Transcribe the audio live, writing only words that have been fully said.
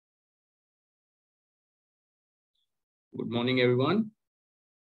Good morning, everyone.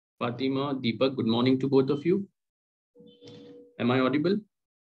 Fatima, Deepak, good morning to both of you. Am I audible?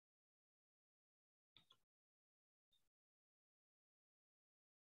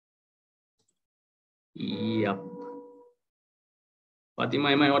 Yeah.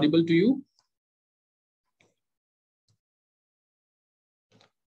 Fatima, am I audible to you?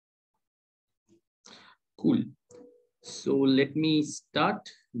 Cool. So let me start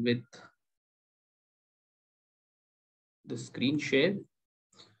with the screen share.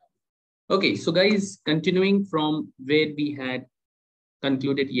 Okay, so guys, continuing from where we had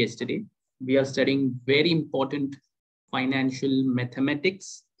concluded yesterday, we are studying very important financial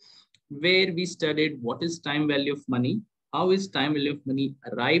mathematics, where we studied what is time value of money, how is time value of money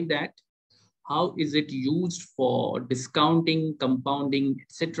arrived at, how is it used for discounting, compounding,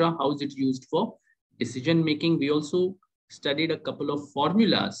 etc. How is it used for decision making? We also studied a couple of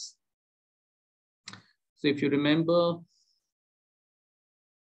formulas. So if you remember,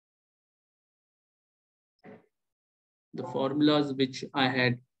 the formulas which I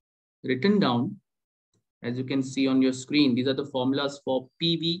had written down, as you can see on your screen, these are the formulas for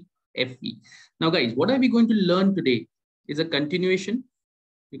PV, FV. Now guys, what are we going to learn today is a continuation.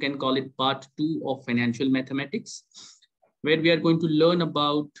 You can call it part 2 of financial mathematics, where we are going to learn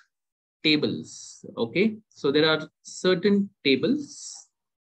about tables. Okay, so there are certain tables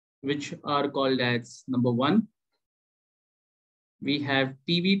which are called as number 1. We have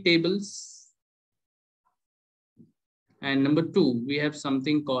PV tables, and number 2 we have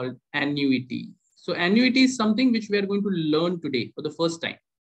something called annuity. So annuity is something which we are going to learn today for the first time.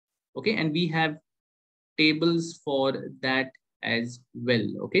 Okay, and we have tables for that as well.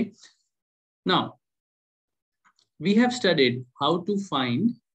 Okay, now we have studied how to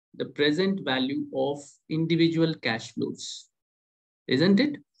find the present value of individual cash flows, isn't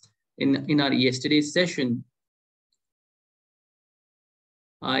it? In our yesterday's session,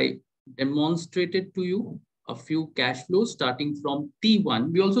 I demonstrated to you a few cash flows starting from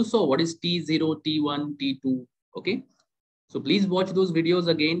T1. We also saw what is T0, T1, T2. Okay, so please watch those videos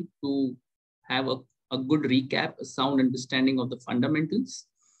again to have a good recap, a sound understanding of the fundamentals.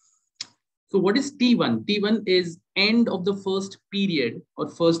 So what is T1? T1 is end of the first period or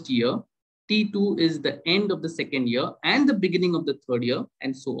first year. T2 is the end of the second year and the beginning of the third year,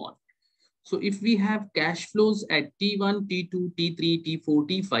 and so on. So if we have cash flows at T1, T2, T3, T4,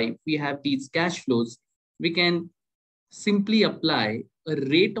 T5, we have these cash flows, we can simply apply a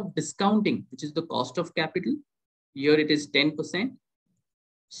rate of discounting, which is the cost of capital. Here it is 10%.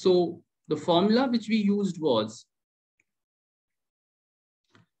 So the formula which we used was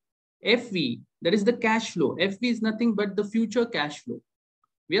FV, that is the cash flow. FV is nothing but the future cash flow.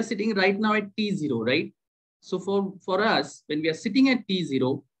 We are sitting right now at T0, right? So for us, when we are sitting at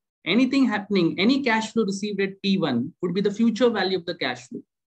T0, anything happening, any cash flow received at T1 would be the future value of the cash flow.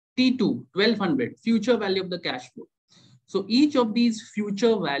 T2, 1200, future value of the cash flow. So each of these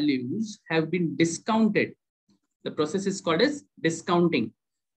future values have been discounted. The process is called as discounting.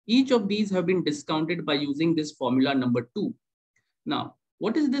 Each of these have been discounted by using this formula number 2. Now,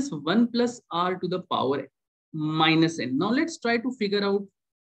 what is this 1 plus r to the power minus n? Now let's try to figure out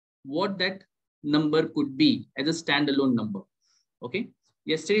what that number could be as a standalone number. Okay.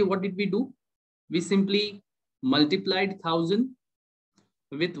 Yesterday, what did we do? We simply multiplied 1000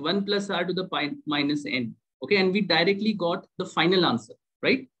 with 1 plus r to the minus n. Okay. And we directly got the final answer,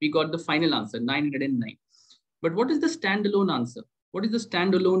 right? We got the final answer, 909. But what is the standalone answer? What is the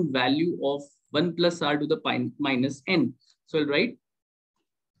standalone value of 1 plus r to the minus n? So I'll write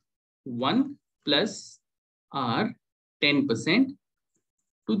 1 plus r 10%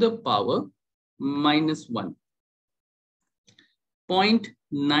 to the power minus 1.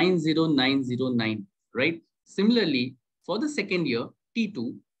 0.90909, right? Similarly, for the second year,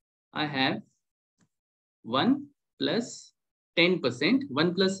 T2, I have 1 plus 10%,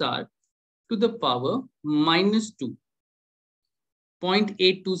 1 plus r to the power minus 2,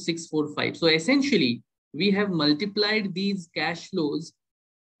 0.82645. So essentially, we have multiplied these cash flows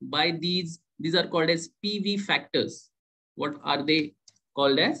by these are called as PV factors. What are they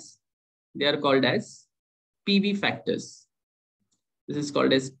called as? They are called as PV factors. This is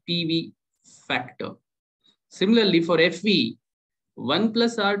called as PV factor. Similarly, for FV, 1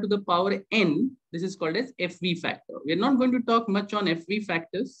 plus r to the power n, this is called as FV factor. We are not going to talk much on FV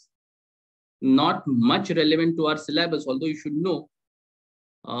factors. Not much relevant to our syllabus, although you should know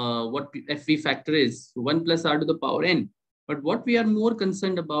what FV factor is, 1 plus r to the power n. But what we are more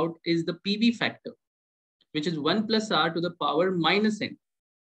concerned about is the PV factor, which is 1 plus r to the power minus n.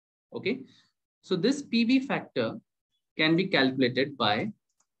 Okay, so this PV factor can be calculated by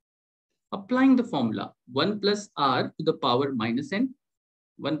applying the formula 1 plus r to the power minus n,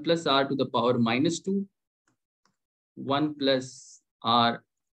 1 plus r to the power minus 2, 1 plus r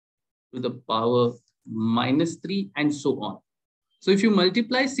to the power minus 3, and so on. So if you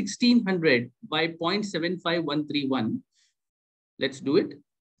multiply 1600 by 0.75131, let's do it.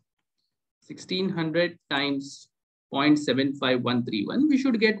 1600 times 0.75131, we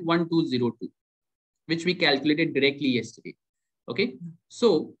should get 1202, which we calculated directly yesterday. Okay,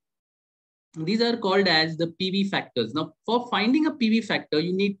 so these are called as the PV factors. Now, for finding a PV factor,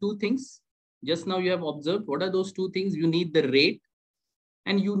 you need two things. Just now you have observed. What are those two things? You need the rate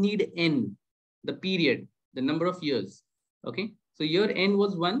and you need n, the period, the number of years. Okay, so here n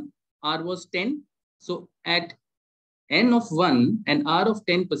was 1, r was 10. So at n of 1 and r of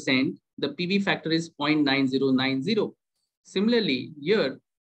 10%, the PV factor is 0.9090. Similarly, here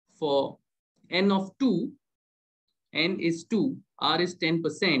for n of 2, n is 2, r is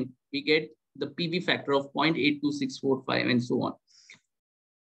 10%, we get the PV factor of 0.82645 and so on.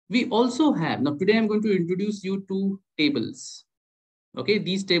 We also have, now today I'm going to introduce you to tables. Okay,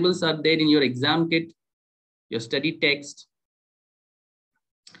 these tables are there in your exam kit, your study text.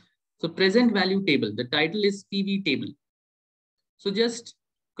 So present value table, the title is PV table. So just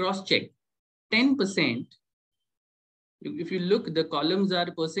cross check 10%. If you look, the columns are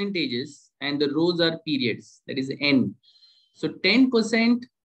percentages and the rows are periods, that is n. So 10%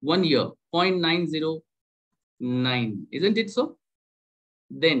 1 year, 0.909, isn't it so?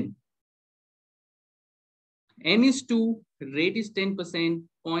 Then n is 2, rate is 10%,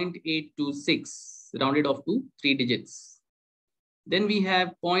 0.826, rounded off to 3 digits. Then we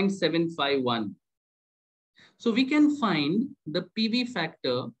have 0.751. So we can find the PV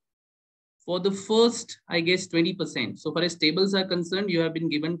factor for the first, I guess, 20%. So far as tables are concerned, you have been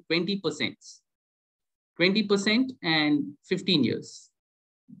given 20%. 20% and 15 years.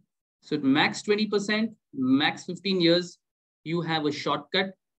 So max 20%, max 15 years, you have a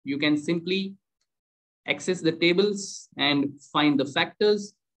shortcut. You can simply access the tables and find the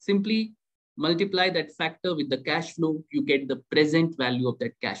factors. Simply multiply that factor with the cash flow. You get the present value of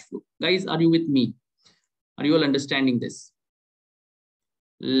that cash flow. Guys, are you with me? Are you all understanding this?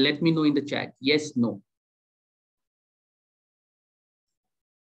 Let me know in the chat. Yes, no.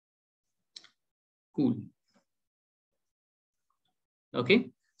 Cool. Okay.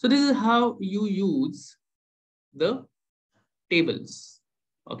 So this is how you use the tables.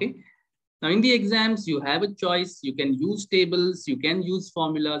 Okay. Now in the exams, you have a choice. You can use tables, you can use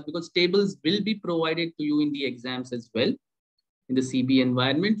formulas, because tables will be provided to you in the exams as well. In the CB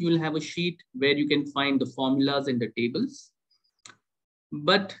environment, you will have a sheet where you can find the formulas and the tables.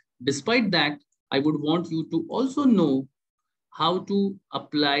 But despite that, I would want you to also know how to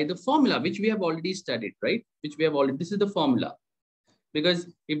apply the formula, which we have already studied, right? Which we have already, this is the formula.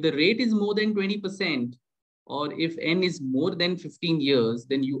 Because if the rate is more than 20%, or if n is more than 15 years,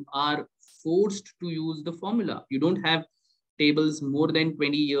 then you are forced to use the formula. You don't have tables more than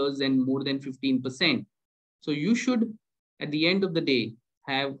 20 years and more than 15%. So you should, at the end of the day,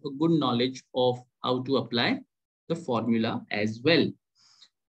 have a good knowledge of how to apply the formula as well.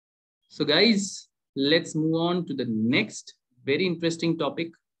 So guys, let's move on to the next very interesting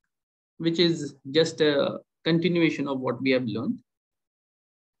topic, which is just a continuation of what we have learned.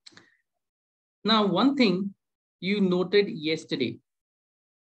 Now, one thing you noted yesterday,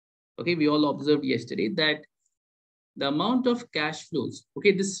 okay, we all observed yesterday that the amount of cash flows,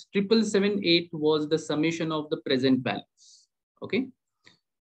 okay, this 7778 was the summation of the present values, okay.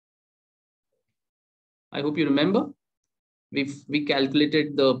 I hope you remember. We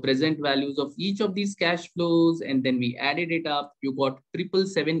calculated the present values of each of these cash flows and then we added it up. You got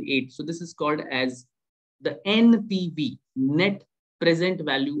 7778. So this is called as the NPV, net present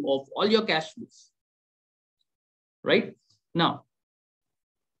value of all your cash flows, right? Now,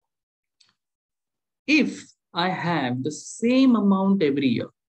 if I have the same amount every year,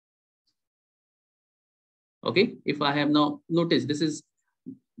 okay, if I have now, notice this is,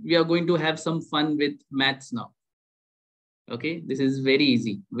 we are going to have some fun with maths now. Okay, this is very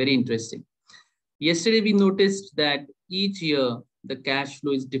easy, very interesting. Yesterday, we noticed that each year the cash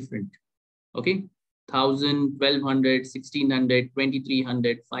flow is different. Okay, 1,000, 1,200, 1,600,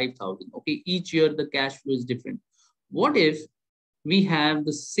 2,300, 5,000. Okay, each year the cash flow is different. What if we have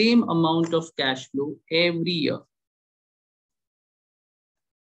the same amount of cash flow every year?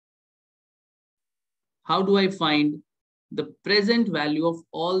 How do I find the present value of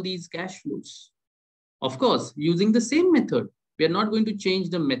all these cash flows? Of course, using the same method. We are not going to change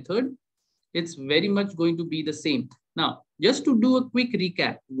the method. It's very much going to be the same. Now, just to do a quick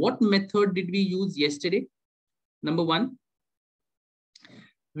recap, what method did we use yesterday? Number one,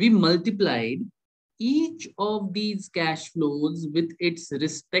 we multiplied each of these cash flows with its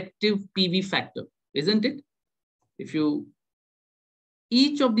respective PV factor, isn't it? If you,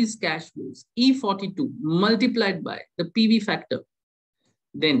 each of these cash flows, E42 multiplied by the PV factor,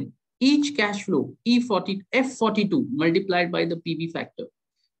 then each cash flow, F42 multiplied by the PV factor,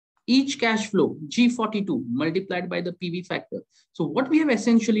 each cash flow, G42 multiplied by the PV factor. So what we have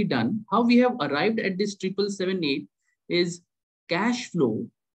essentially done, how we have arrived at this 7778 is cash flow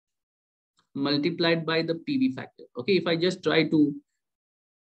multiplied by the PV factor. Okay, if I just try to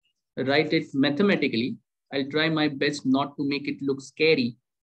write it mathematically, I'll try my best not to make it look scary,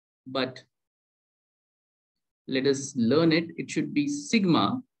 but let us learn it. It should be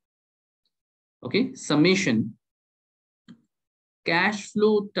sigma, okay, summation cash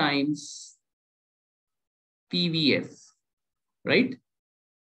flow times PVF, right?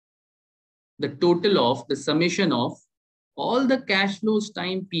 The total of the summation of all the cash flows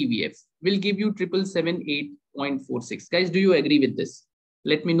times PVF will give you 7778.46. Guys, do you agree with this?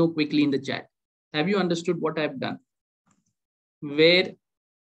 Let me know quickly in the chat. Have you understood what I've done? Where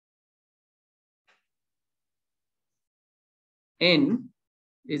N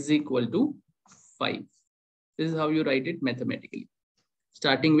is equal to 5. This is how you write it mathematically.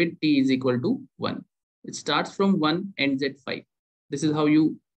 Starting with T is equal to 1. It starts from 1, ends at 5. This is how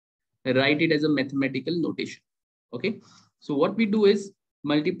you write it as a mathematical notation. Okay. So what we do is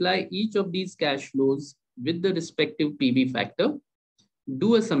multiply each of these cash flows with the respective PV factor,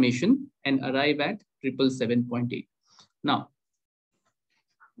 do a summation and arrive at 777.8. Now,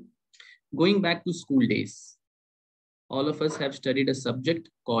 going back to school days, all of us have studied a subject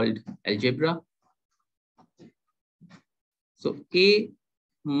called algebra. So A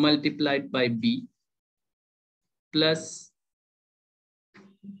multiplied by B plus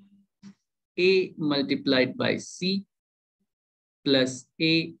A multiplied by C plus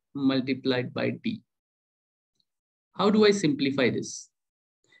A multiplied by D. How do I simplify this?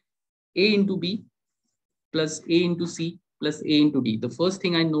 A into B plus A into C plus A into D. The first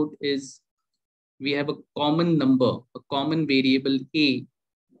thing I note is we have a common number, a common variable A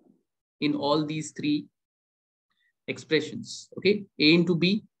in all these three expressions. Okay, A into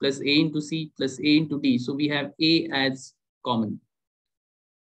B plus A into C plus A into D. So we have A as common.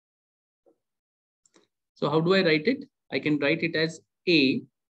 So how do I write it? I can write it as A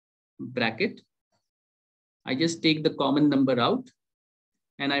bracket. I just take the common number out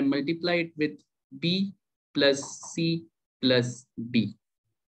and I multiply it with B plus C plus D.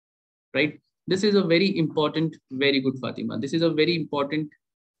 Right? This is a very important, very good, Fatima. This is a very important,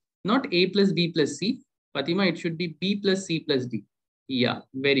 not A plus B plus C. Fatima, it should be B plus C plus D. Yeah,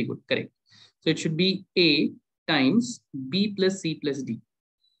 very good, correct. So it should be A times B plus C plus D.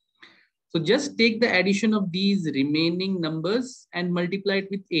 So just take the addition of these remaining numbers and multiply it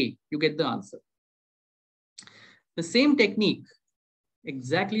with A. You get the answer. The same technique,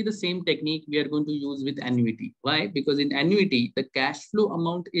 exactly the same technique we are going to use with annuity. Why? Because in annuity, the cash flow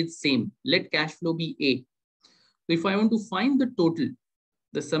amount is same. Let cash flow be A. So if I want to find the total,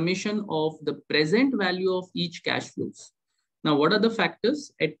 the summation of the present value of each cash flows. Now, what are the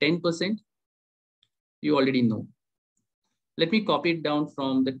factors at 10%? You already know. Let me copy it down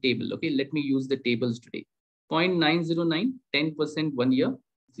from the table. Okay, let me use the tables today. 0.909, 10% 1 year,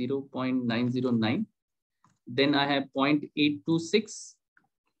 0.909. Then I have 0.826.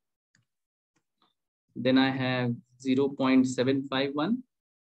 Then I have 0.751.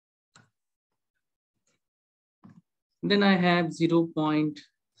 Then I have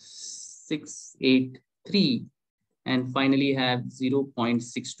 0.683 and finally have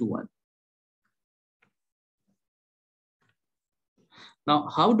 0.621. Now,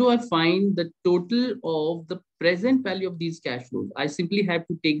 how do I find the total of the present value of these cash flows? I simply have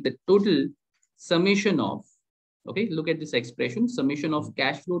to take the total summation of, okay, look at this expression, summation of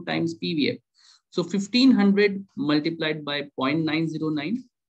cash flow times PVF. So 1500 multiplied by 0.909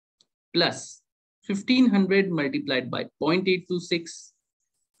 plus 1500 multiplied by 0.826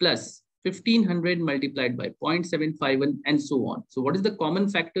 plus 1500 multiplied by 0.751 and so on. So what is the common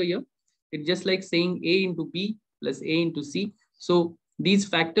factor here? It's just like saying A into B plus A into C. So these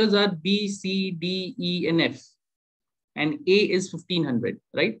factors are B, C, D, E, and F. And A is 1500,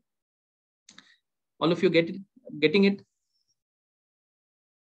 right? All of you getting it?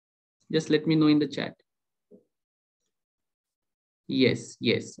 Just let me know in the chat. Yes,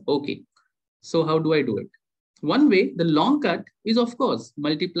 yes. Okay. So how do I do it? One way, the long cut is, of course,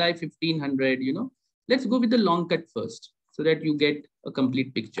 multiply 1500, Let's go with the long cut first so that you get a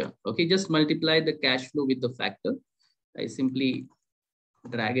complete picture. Okay, just multiply the cash flow with the factor. I simply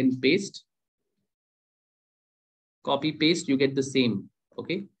drag and paste. Copy, paste, you get the same.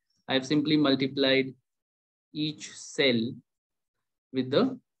 Okay, I have simply multiplied each cell with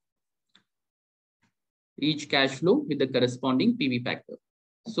each cash flow with the corresponding PV factor.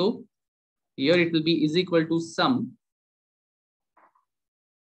 So here it will be is equal to sum,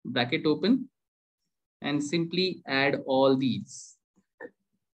 bracket open, and simply add all these.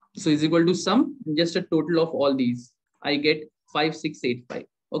 So is equal to sum, just a total of all these. I get 5685.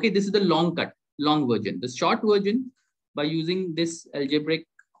 Okay, this is the long version. The short version by using this algebraic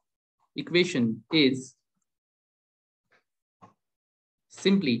equation is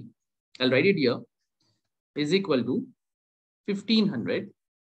simply, I'll write it here, is equal to 1500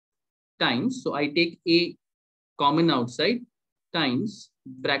 times. So I take a common outside times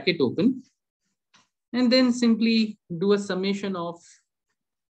bracket open, and then simply do a summation of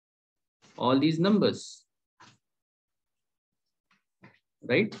all these numbers,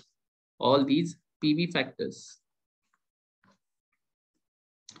 right? All these PV factors.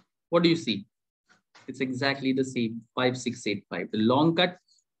 What do you see? It's exactly the same, 5685. The long cut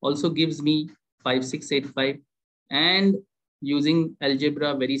also gives me 5685, and using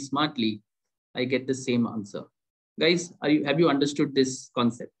algebra very smartly, I get the same answer. Guys, have you understood this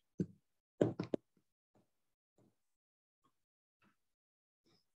concept?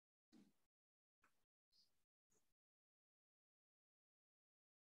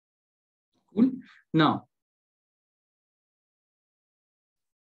 Cool. Now,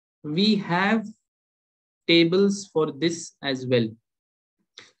 we have tables for this as well.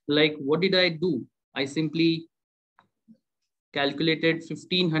 Like, what did I do? I simply calculated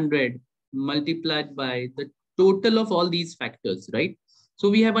 1500 multiplied by the total of all these factors, right? So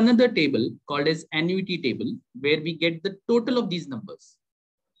we have another table called as annuity table where we get the total of these numbers.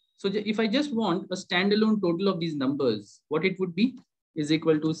 So if I just want a standalone total of these numbers, what it would be is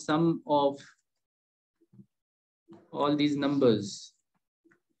equal to sum of all these numbers.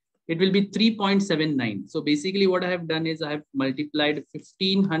 It will be 3.79. So basically what I have done is I have multiplied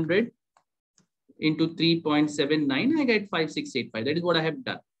 1500 into 3.79. I get 5685. That is what I have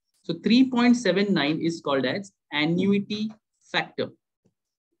done. So 3.79 is called as annuity factor.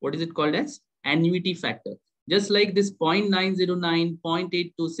 What is it called as? Annuity factor. Just like this 0.909,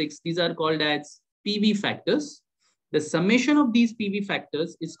 0.826, these are called as PV factors. The summation of these PV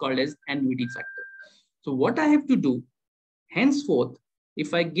factors is called as annuity factor. So what I have to do, henceforth,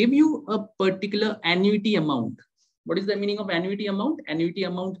 if I give you a particular annuity amount, what is the meaning of annuity amount? Annuity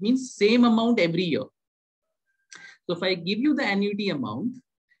amount means same amount every year. So if I give you the annuity amount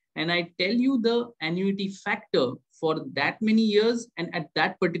and I tell you the annuity factor for that many years and at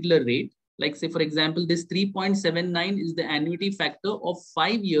that particular rate, like say, for example, this 3.79 is the annuity factor of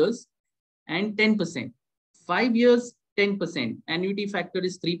 5 years and 10%. 5 years, 10%. Annuity factor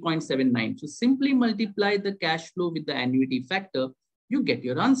is 3.79. So simply multiply the cash flow with the annuity factor, you get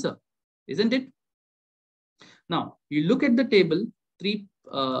your answer, isn't it? Now, you look at the table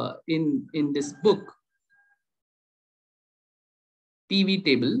in this book, PV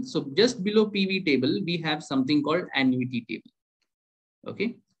table. So just below PV table, we have something called annuity table.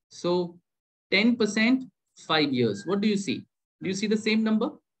 Okay. So 10%, 5 years. What do you see? Do you see the same number?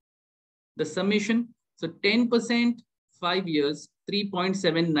 The summation. So 10%, 5 years,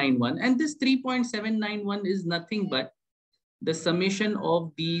 3.791. And this 3.791 is nothing but the summation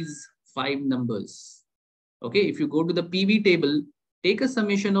of these 5 numbers. Okay. If you go to the PV table, take a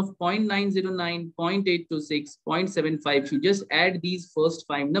summation of 0.909, 0.826, 0.75. If you just add these first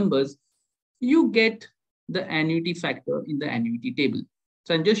 5 numbers, you get the annuity factor in the annuity table.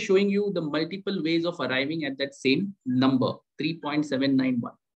 So I'm just showing you the multiple ways of arriving at that same number,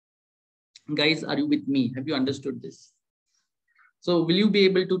 3.791. Guys, are you with me? Have you understood this? So will you be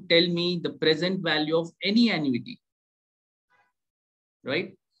able to tell me the present value of any annuity?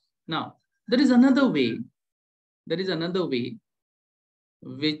 Right? Now, there is another way.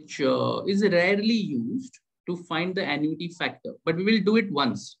 Which is rarely used to find the annuity factor, but we will do it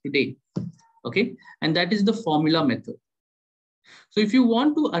once today. Okay. And that is the formula method. So if you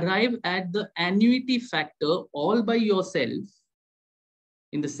want to arrive at the annuity factor all by yourself,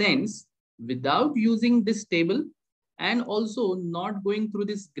 in the sense, without using this table and also not going through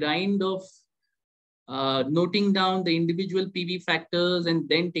this grind of noting down the individual PV factors and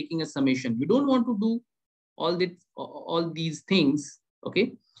then taking a summation. You don't want to do all these things.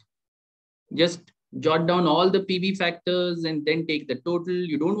 Okay. Just jot down all the PV factors and then take the total.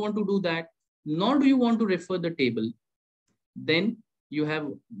 You don't want to do that, nor do you want to refer the table. Then you have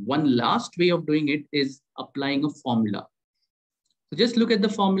one last way of doing it is applying a formula. So just look at the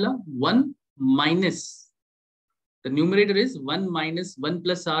formula. 1 minus, the numerator is 1 minus 1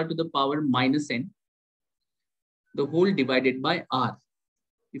 plus r to the power minus n, the whole divided by r.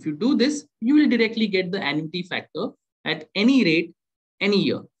 If you do this, you will directly get the annuity factor at any rate, any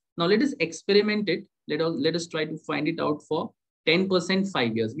year. Now let us experiment it. Let us try to find it out for 10%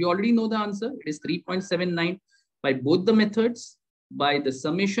 5 years. We already know the answer. It is 3.79 by both the methods, by the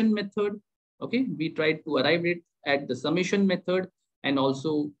summation method. Okay, we tried to arrive at the summation method and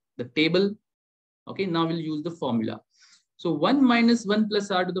also the table. Okay, now we'll use the formula. So 1 minus 1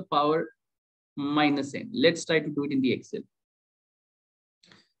 plus r to the power minus n. Let's try to do it in the Excel.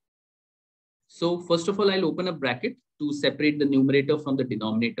 So first of all, I'll open a bracket to separate the numerator from the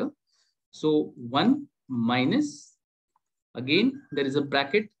denominator. So 1 minus, again, there is a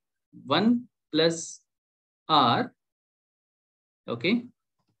bracket, 1 plus r, okay,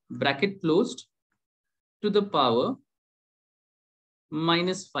 bracket closed, to the power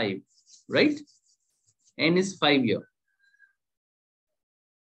minus 5, right? N is 5 here.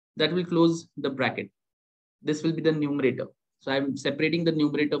 That will close the bracket. This will be the numerator. So I'm separating the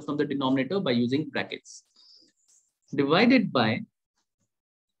numerator from the denominator by using brackets. Divided by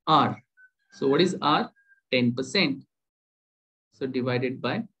R. So what is R? 10%. So divided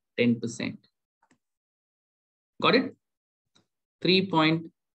by 10%. Got it?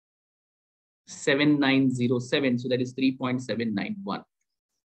 3.7907. So that is 3.791.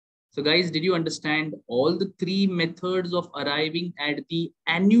 So guys, did you understand all the three methods of arriving at the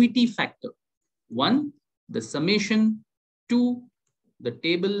annuity factor? 1, the summation, 2, the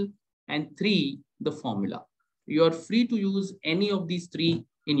table, and 3, the formula. You are free to use any of these three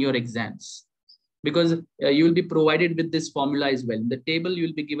in your exams because you will be provided with this formula as well. In the table, you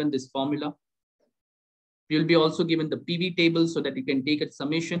will be given this formula. You will be also given the PV table so that you can take a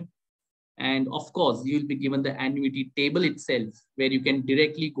summation. And of course, you will be given the annuity table itself where you can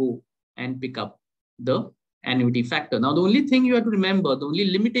directly go and pick up the annuity factor. Now, the only thing you have to remember, the only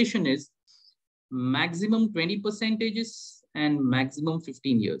limitation is maximum 20% and maximum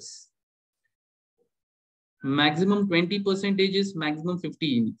 15 years. Maximum 20%, maximum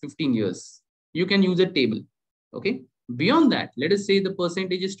 15 years. You can use a table. Okay. Beyond that, let us say the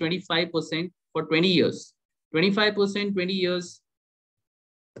percentage is 25% for 20 years. 25%, 20 years.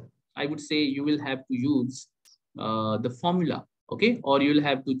 I would say you will have to use the formula, okay? Or you'll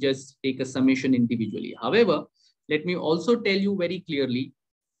have to just take a summation individually. However, let me also tell you very clearly,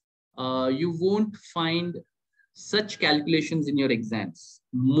 you won't find such calculations in your exams.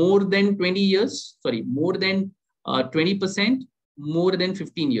 More than 20 years, sorry, more than 20%, more than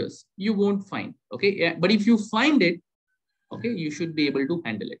 15 years. You won't find, okay? Yeah, but if you find it, okay, you should be able to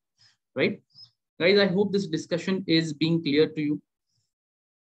handle it, right? Guys, I hope this discussion is being clear to you.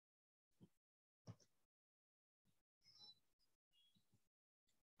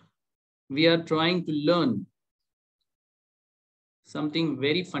 We are trying to learn something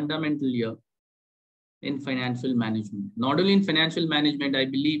very fundamental here in financial management. Not only in financial management, I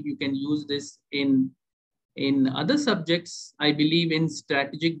believe you can use this in other subjects. I believe in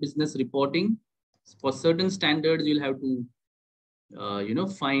strategic business reporting. For certain standards, you'll have to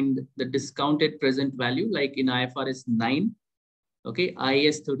find the discounted present value, like in IFRS 9, okay,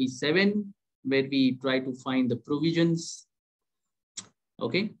 IAS 37, where we try to find the provisions,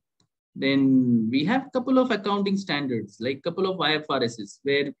 okay. Then we have a couple of accounting standards, like a couple of IFRSs,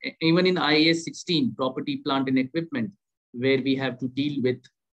 where even in IAS 16, property, plant, and equipment, where we have to deal with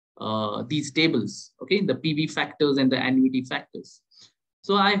these tables, okay, the PV factors and the annuity factors.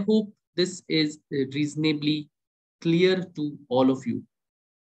 So I hope this is reasonably clear to all of you.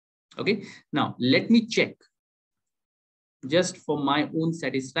 Okay, now let me check just for my own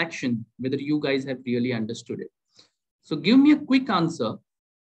satisfaction whether you guys have really understood it. So give me a quick answer.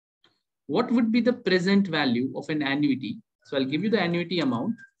 What would be the present value of an annuity? So I'll give you the annuity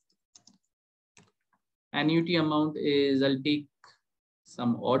amount. Annuity amount is, I'll take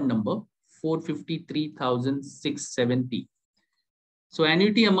some odd number, 453,670. So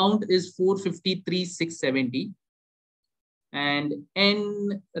annuity amount is 453,670. And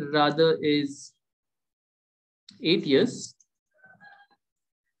N rather is 8 years.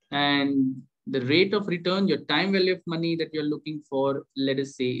 And the rate of return, your time value of money that you're looking for, let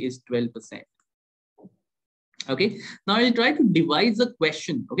us say, is 12%. Okay. Now I'll try to devise a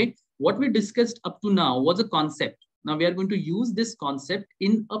question. Okay. What we discussed up to now was a concept. Now we are going to use this concept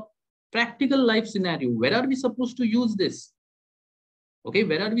in a practical life scenario. Where are we supposed to use this? Okay.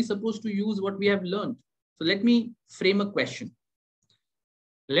 Where are we supposed to use what we have learned? So let me frame a question.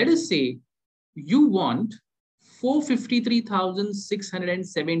 Let us say you want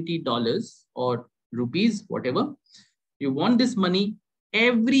 $453,670 or rupees, whatever. You want this money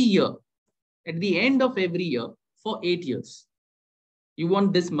every year, at the end of every year for 8 years. You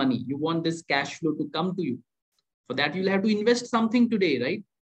want this money, you want this cash flow to come to you. For that, you'll have to invest something today, right?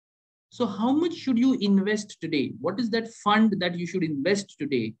 So how much should you invest today? What is that fund that you should invest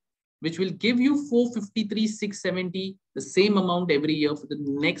today, which will give you 453,670, the same amount every year for the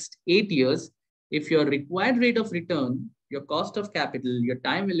next 8 years? If your required rate of return, your cost of capital, your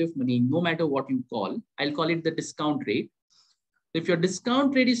time value of money, no matter what you call, I'll call it the discount rate. If your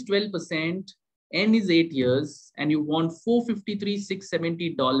discount rate is 12%, N is 8 years, and you want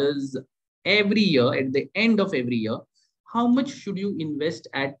 $453,670 every year at the end of every year, how much should you invest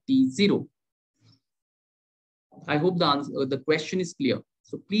at T0? I hope the question is clear.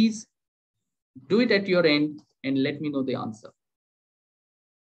 So please do it at your end and let me know the answer.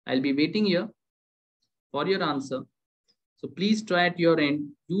 I'll be waiting here for your answer. So please try at your end,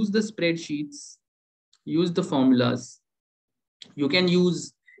 use the spreadsheets, use the formulas. You can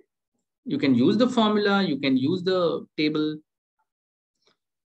use the formula, you can use the table.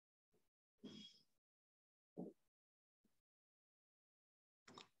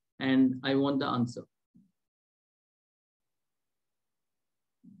 And I want the answer.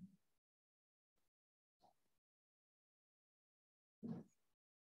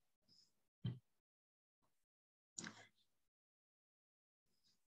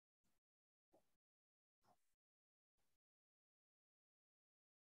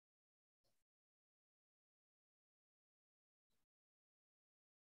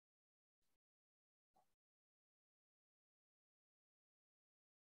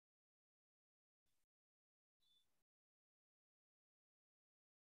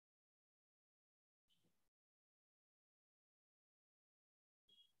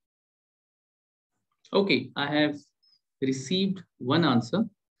 Okay, I have received one answer.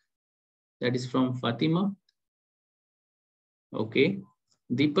 That is from Fatima. Okay.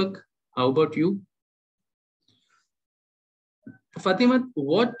 Deepak, how about you? Fatima,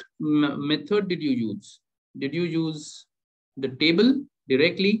 what method did you use? Did you use the table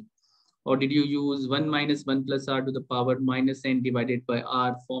directly, or did you use 1 minus 1 plus r to the power minus n divided by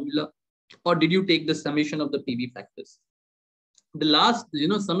r formula? Or did you take the summation of the PV factors? The last,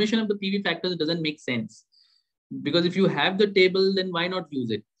 summation of the PV factors doesn't make sense, because if you have the table, then why not use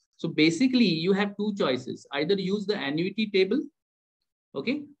it? So basically you have two choices, either use the annuity table,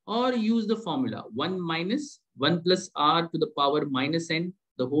 okay, or use the formula 1 minus 1 plus r to the power minus n,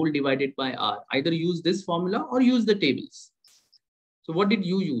 the whole divided by r. Either use this formula or use the tables. So what did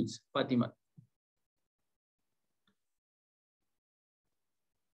you use, Fatima?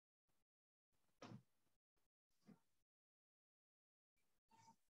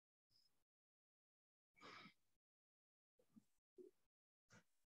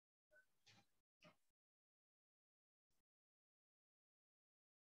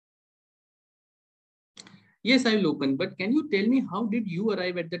 Yes, I will open, but can you tell me how did you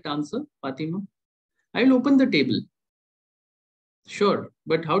arrive at that answer, Fatima? I will open the table. Sure,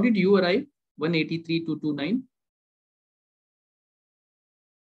 but how did you arrive? 183,229.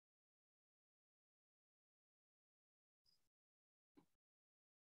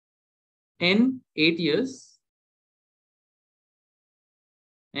 N 8 years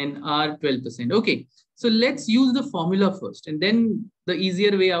and R 12%. Okay, so let's use the formula first and then the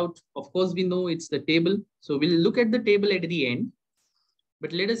easier way out. Of course, we know it's the table. So we'll look at the table at the end,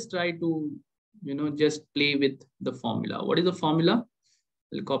 but let us try to, just play with the formula. What is the formula?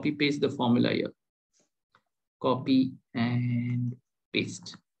 I'll copy paste the formula here. Copy and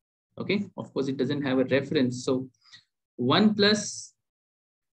paste. Okay, of course, it doesn't have a reference. So 1 plus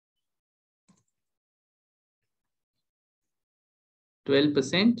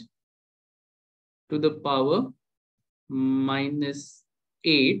 12% to the power minus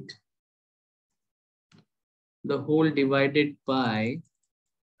 8, the whole divided by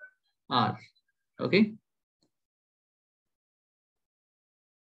r. Okay.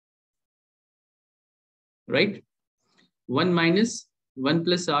 Right. 1 minus 1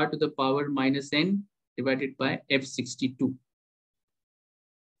 plus r to the power minus n divided by f62.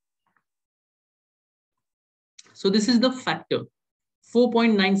 So this is the factor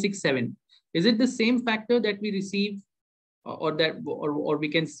 4.967. Is it the same factor that we receive, or we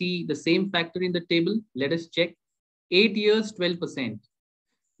can see the same factor in the table? Let us check. 8 years, 12%.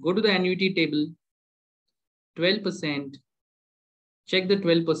 Go to the annuity table, 12%. Check the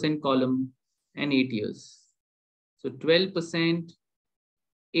 12% column and 8 years. So 12%,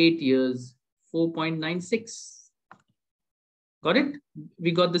 8 years, 4.96. Got it?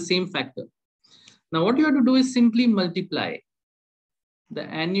 We got the same factor. Now what you have to do is simply multiply the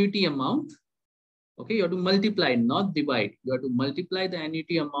annuity amount. Okay, you have to multiply, not divide. You have to multiply the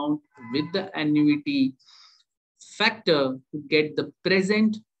annuity amount with the annuity factor to get the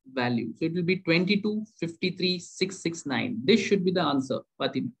present value. So it will be 22,53,669. This should be the answer,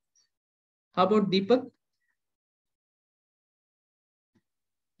 Fatima. How about Deepak?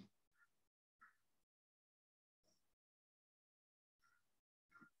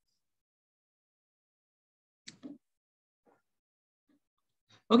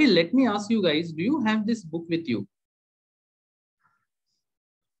 Okay, let me ask you guys, do you have this book with you?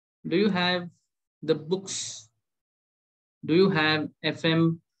 Do you have the books? Do you have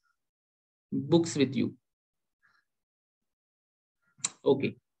FM books with you?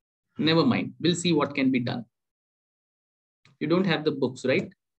 Okay, never mind. We'll see what can be done. You don't have the books, right?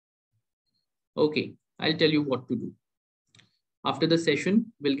 Okay, I'll tell you what to do. After the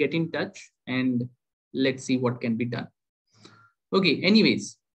session, we'll get in touch and let's see what can be done. Okay,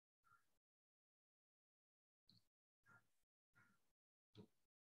 anyways.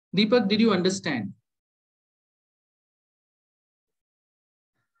 Deepak, did you understand?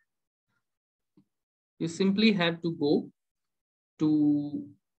 You simply have to go to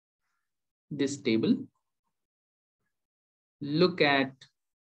this table, look at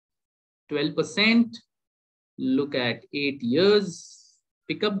 12%, look at 8 years,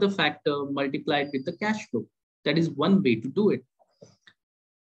 pick up the factor, multiply it with the cash flow. That is one way to do it.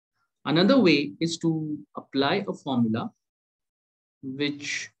 Another way is to apply a formula,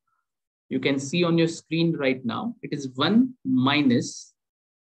 which you can see on your screen right now. It is 1 minus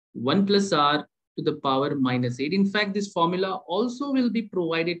 1 plus r to the power minus 8. In fact, this formula also will be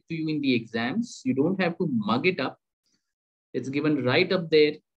provided to you in the exams. You don't have to mug it up. It's given right up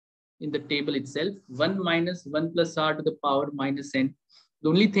there in the table itself. 1 minus 1 plus r to the power minus n. The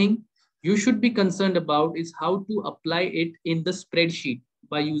only thing you should be concerned about is how to apply it in the spreadsheet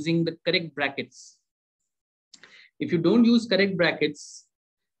by using the correct brackets. If you don't use correct brackets,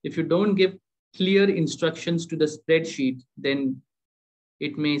 if you don't give clear instructions to the spreadsheet, then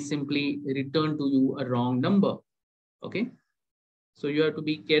it may simply return to you a wrong number. Okay. So you have to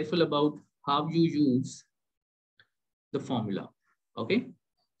be careful about how you use the formula. Okay.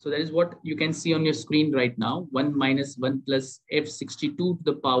 So that is what you can see on your screen right now. 1 minus 1 plus f62 to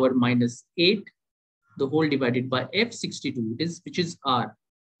the power minus 8, the whole divided by f62, which is r,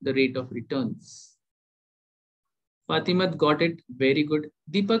 the rate of returns. Fatimat got it. Very good.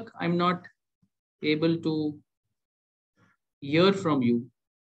 Deepak, I'm not able to hear from you.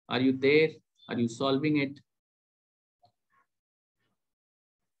 Are you there? Are you solving it?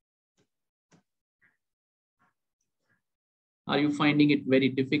 Are you finding it very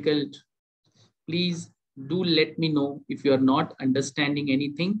difficult? Please do let me know if you are not understanding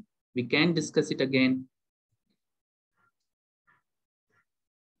anything. We can discuss it again.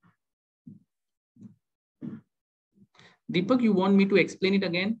 Deepak, you want me to explain it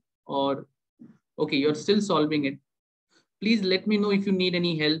again? Or, okay, you're still solving it. Please let me know if you need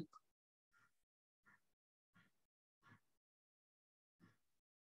any help.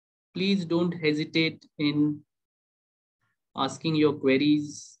 Please don't hesitate in asking your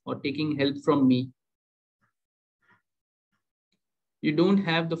queries or taking help from me. You don't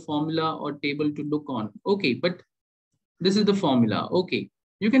have the formula or table to look on. Okay, but this is the formula. Okay,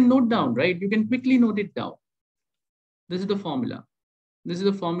 you can note down, right? You can quickly note it down. This is the formula. This is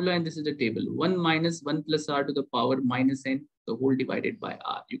the formula and this is the table. 1 minus 1 plus r to the power minus n, the whole divided by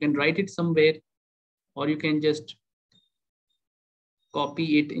r. You can write it somewhere or you can just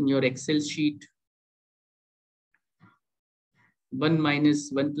copy it in your Excel sheet. 1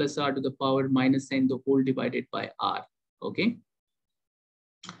 minus 1 plus r to the power minus n, the whole divided by r. Okay.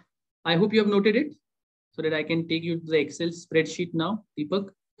 I hope you have noted it so that I can take you to the Excel spreadsheet now, Deepak.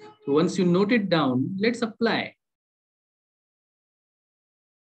 So once you note it down, let's apply.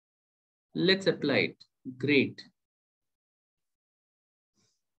 Let's apply it. Great.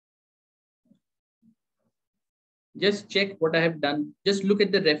 Just check what I have done. Just look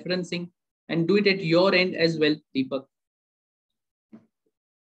at the referencing and do it at your end as well, Deepak.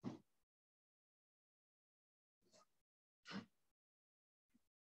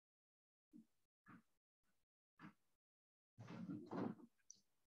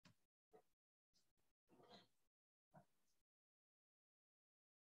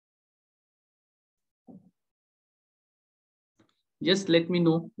 Just let me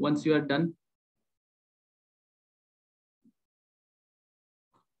know once you are done.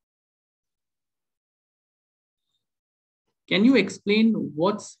 Can you explain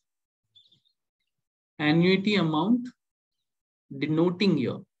what's annuity amount denoting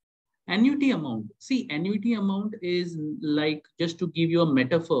here? Annuity amount. See, annuity amount is like, just to give you a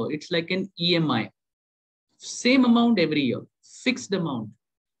metaphor, it's like an EMI. Same amount every year, fixed amount.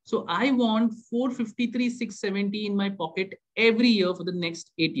 So I want 453,670 in my pocket every year for the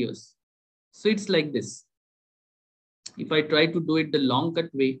next 8 years. So it's like this. If I try to do it the long cut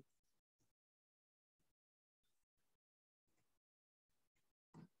way,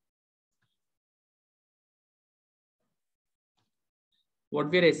 what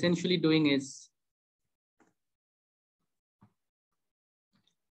we are essentially doing is,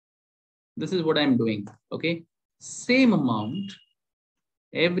 this is what I'm doing. Okay. Same amount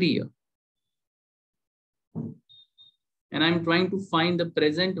every year. And I'm trying to find the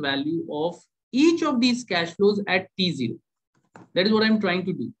present value of each of these cash flows at T0. That is what I'm trying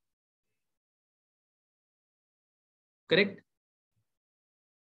to do. Correct?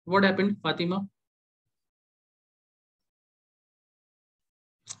 What happened, Fatima?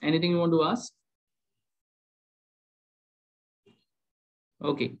 Anything you want to ask?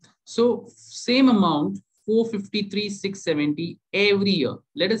 Okay. So same amount, 453,670 every year.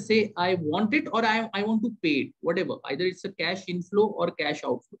 Let us say I want it or I want to pay it, whatever. Either it's a cash inflow or cash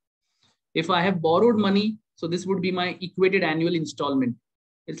outflow. If I have borrowed money, so this would be my equated annual installment.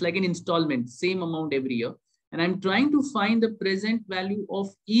 It's like an installment, same amount every year. And I'm trying to find the present value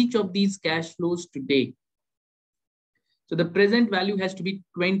of each of these cash flows today. So the present value has to be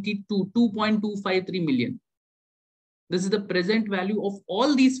 2.253 million. This is the present value of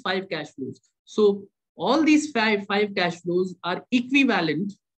all these 5 cash flows. So all these five cash flows are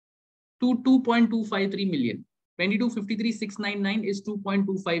equivalent to 2.253 million. 22,53,699 is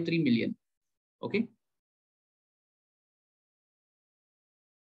 2.253 million. Okay.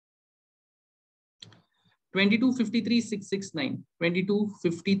 22,53,669,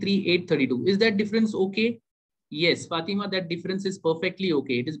 22,53,832. Is that difference okay? Yes, Fatima, that difference is perfectly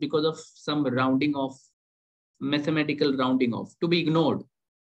okay. It is because of some rounding off, mathematical rounding off, to be ignored.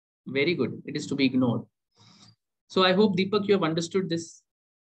 Very good. It is to be ignored. So I hope, Deepak, you have understood this.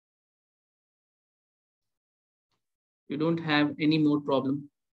 You don't have any more problem.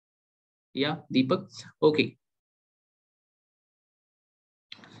 Yeah, Deepak. Okay.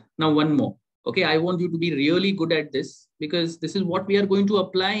 Now one more. Okay, I want you to be really good at this because this is what we are going to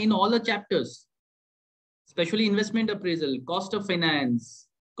apply in all the chapters, especially investment appraisal, cost of finance,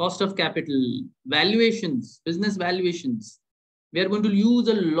 cost of capital, valuations, business valuations. We are going to use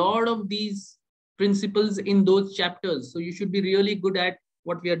a lot of these principles in those chapters. So you should be really good at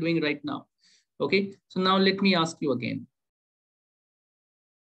what we are doing right now. Okay, so now let me ask you again.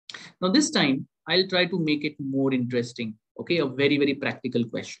 Now this time, I'll try to make it more interesting. Okay, a very, very practical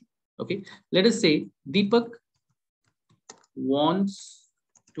question. Okay, let us say Deepak wants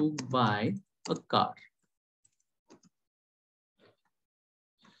to buy a car.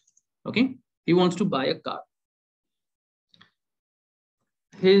 Okay, he wants to buy a car.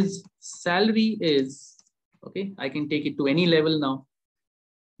 His salary is, okay, I can take it to any level now.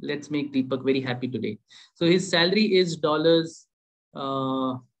 Let's make Deepak very happy today. So his salary is dollars.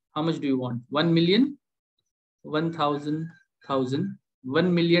 How much do you want? 1 million, 1,000,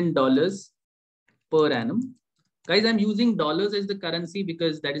 $1 million per annum. Guys, I'm using dollars as the currency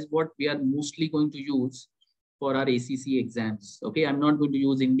because that is what we are mostly going to use for our ACC exams. Okay, I'm not going to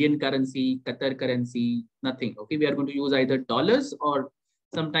use Indian currency, Qatar currency, nothing. Okay, we are going to use either dollars or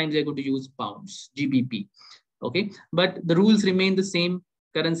sometimes we're going to use pounds, GBP. Okay, but the rules remain the same.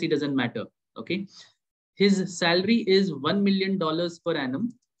 Currency doesn't matter. Okay, his salary is $1 million per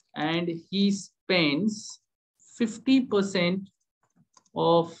annum and he spends 50%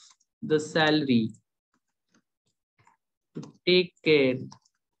 of the salary to take care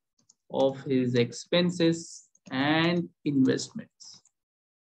of his expenses and investments.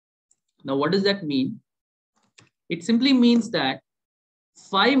 Now, what does that mean? It simply means that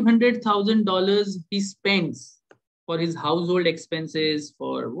 $500,000 he spends for his household expenses,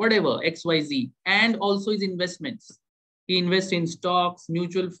 for whatever, XYZ, and also his investments. He invests in stocks,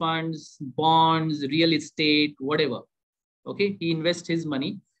 mutual funds, bonds, real estate, whatever. Okay, he invests his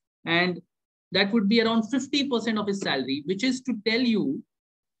money and that would be around 50% of his salary, which is to tell you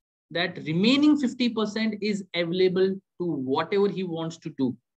that remaining 50% is available to whatever he wants to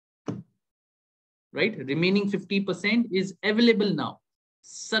do. Right? Remaining 50% is available now.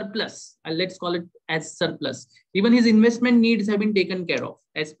 Surplus, let's call it as surplus. Even his investment needs have been taken care of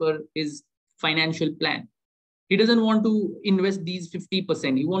as per his financial plan. He doesn't want to invest these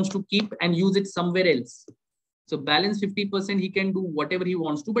 50%. He wants to keep and use it somewhere else. So balance 50%, he can do whatever he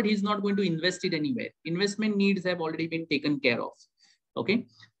wants to, but he's not going to invest it anywhere. Investment needs have already been taken care of. Okay.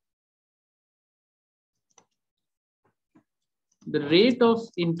 The rate of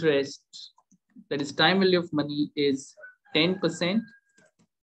interest, that is time value of money, is 10%.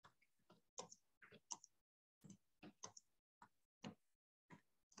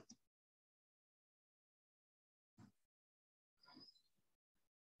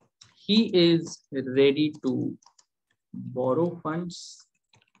 He is ready to borrow funds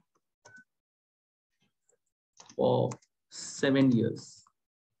for 7 years.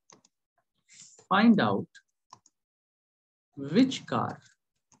 Find out Which car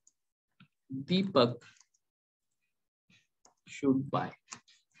Deepak should buy?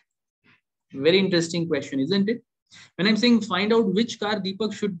 Very interesting question, isn't it? When I'm saying find out which car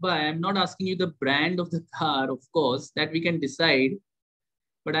Deepak should buy, I'm not asking you the brand of the car, of course, that we can decide,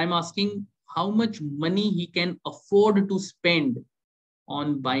 but I'm asking how much money he can afford to spend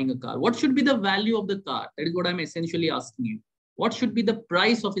on buying a car. What should be the value of the car? That is what I'm essentially asking you. What should be the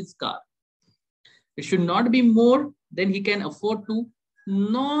price of his car? It should not be more than he can afford to,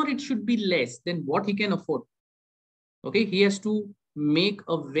 nor it should be less than what he can afford. Okay, he has to make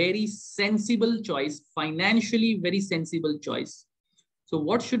a very sensible choice, financially very sensible choice. So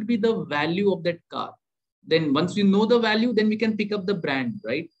what should be the value of that car? Then once we know the value, then we can pick up the brand,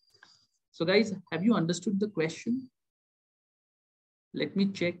 right? So guys, have you understood the question? Let me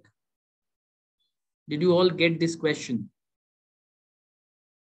check. Did you all get this question?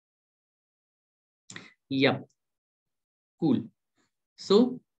 Yep. Cool.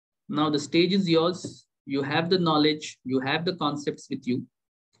 So now the stage is yours. You have the knowledge, you have the concepts with you.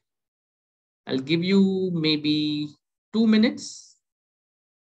 I'll give you maybe 2 minutes.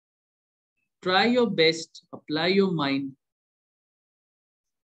 Try your best, apply your mind.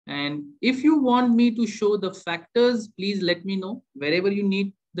 And if you want me to show the factors, please let me know. Wherever you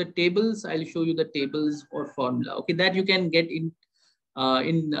need the tables, I'll show you the tables or formula. Okay, that you can get in,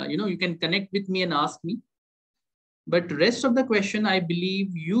 you can connect with me and ask me. But rest of the question, I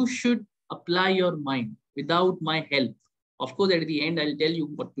believe you should apply your mind without my help. Of course, at the end, I'll tell you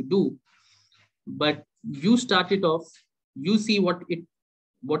what to do. But you start it off. You see what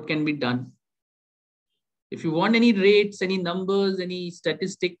can be done. If you want any rates, any numbers, any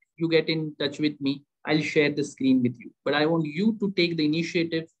statistic, you get in touch with me. I'll share the screen with you. But I want you to take the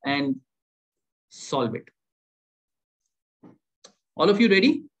initiative and solve it. All of you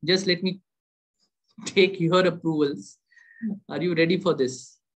ready? Just let me take your approvals. Are you ready for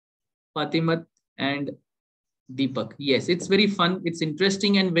this? Fatima and Deepak. Yes, it's very fun. It's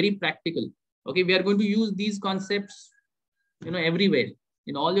interesting and very practical. Okay, we are going to use these concepts, everywhere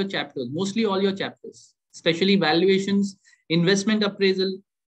in all your chapters, mostly all your chapters, especially valuations, investment appraisal.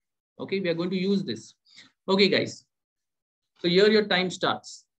 Okay, we are going to use this. Okay, guys. So here your time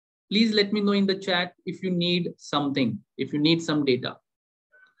starts. Please let me know in the chat if you need something, if you need some data.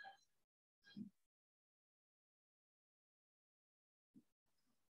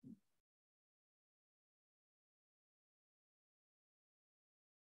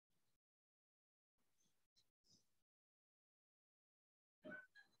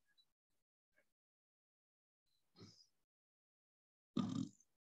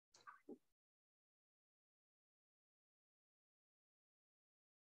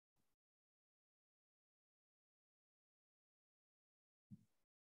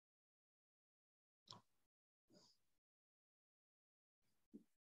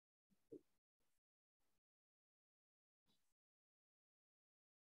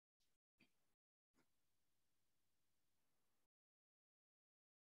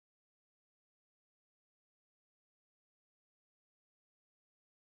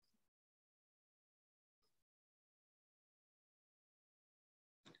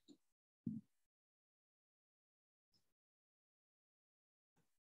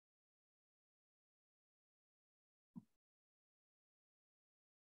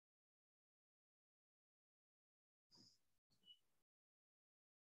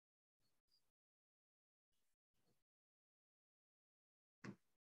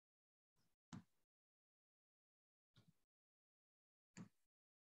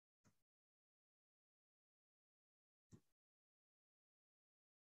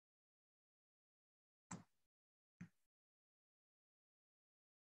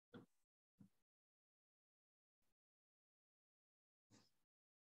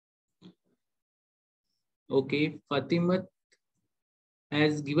 Okay, Fatima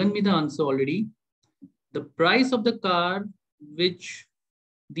has given me the answer already. The price of the car which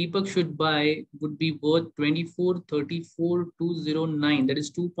Deepak should buy would be worth 24,34,209. That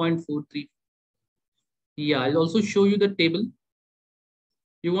is 2.43. Yeah, I'll also show you the table.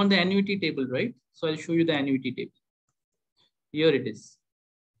 You want the annuity table, right? So I'll show you the annuity table. Here it is.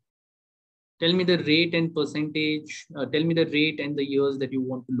 Tell me the rate and percentage. Tell me the rate and the years that you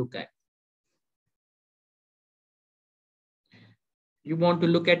want to look at. You want to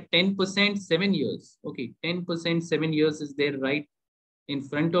look at 10%, 7 years. Okay, 10%, 7 years is there right in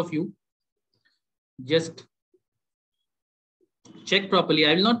front of you. Just check properly.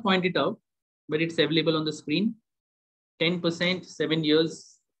 I will not point it out, but it's available on the screen. 10%, 7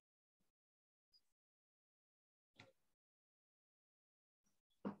 years.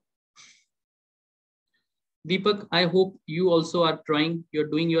 Deepak, I hope you also are trying. You're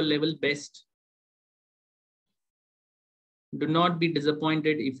doing your level best. Do not be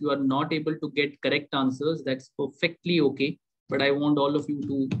disappointed if you are not able to get correct answers. That's perfectly okay. But I want all of you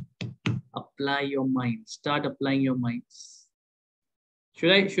to apply your mind. Start applying your minds.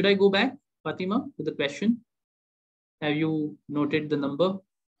 Should I go back, Fatima, to the question? Have you noted the number?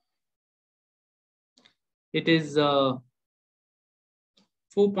 It is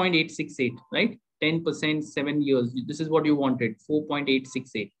 4.868, right? 10%, 7 years. This is what you wanted,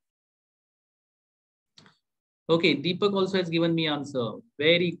 4.868. Okay, Deepak also has given me answer.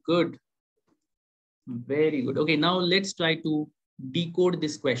 Very good. Very good. Okay, now let's try to decode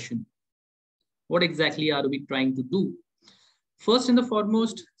this question. What exactly are we trying to do? First and the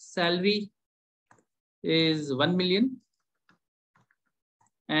foremost, salary is 1 million.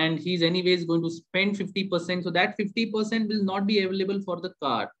 And he's anyways going to spend 50%. So that 50% will not be available for the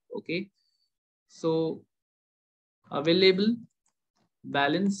card. Okay. So available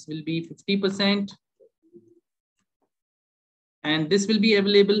balance will be 50%. And this will be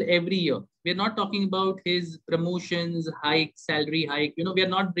available every year. We're not talking about his promotions, hike, salary hike. You know, we are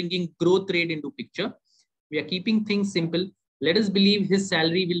not bringing growth rate into picture. We are keeping things simple. Let us believe his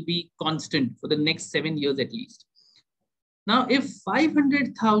salary will be constant for the next 7 years at least. Now, if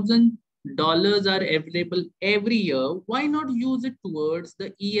 $500,000 are available every year, why not use it towards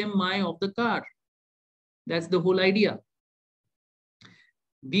the EMI of the car? That's the whole idea.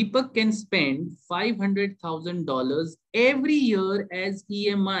 Deepak can spend $500,000 every year as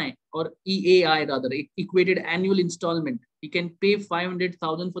EMI or EAI rather, equated annual installment. He can pay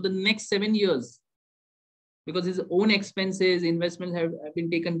 $500,000 for the next 7 years because his own expenses, investments have been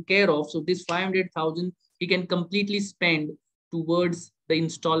taken care of. So this 500,000 he can completely spend towards the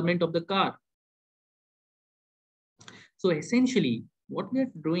installment of the car. So essentially, what we are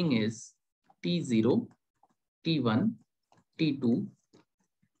doing is T0, T1, T2,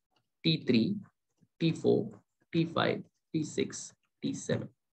 T3, T4, T5, T6, T7.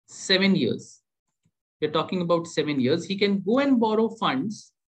 7 years. We're talking about 7 years. He can go and borrow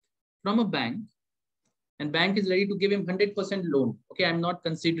funds from a bank, and bank is ready to give him 100% loan. Okay, I'm not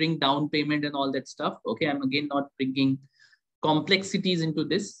considering down payment and all that stuff. Okay, I'm again not bringing complexities into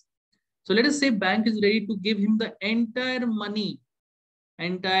this. So let us say bank is ready to give him the entire money,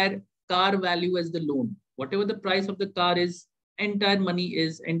 entire car value as the loan. Whatever the price of the car is, entire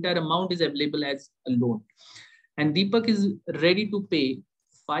amount is available as a loan. And Deepak is ready to pay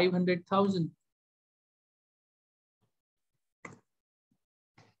 500,000.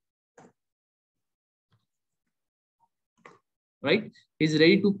 Right? He's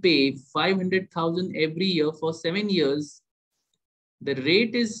ready to pay 500,000 every year for 7 years. The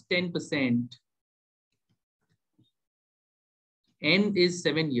rate is 10%. N is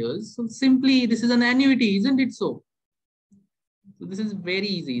 7 years. So simply, this is an annuity, isn't it so? So this is very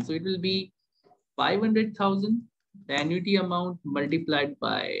easy. So it will be 500,000, the annuity amount multiplied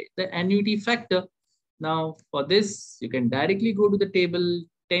by the annuity factor. Now for this, you can directly go to the table,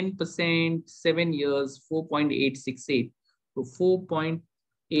 10%, 7 years, 4.868. So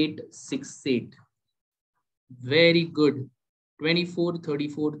 4.868. Very good.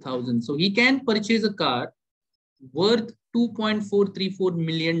 34,000. So he can purchase a car worth $2.434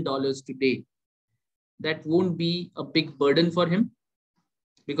 million today. That won't be a big burden for him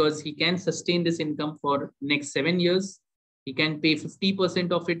because he can sustain this income for next 7 years. He can pay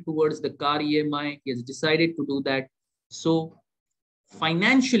 50% of it towards the car EMI. He has decided to do that. So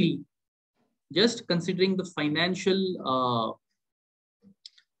financially, just considering the financial,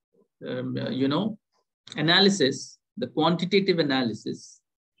 analysis, the quantitative analysis,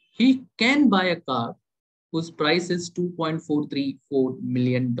 he can buy a car whose price is $2.434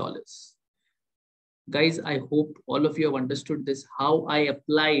 million. Guys, I hope all of you have understood this, how I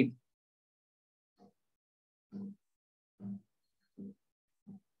applied.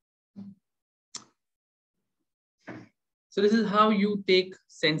 So this is how you take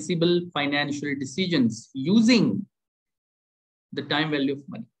sensible financial decisions using the time value of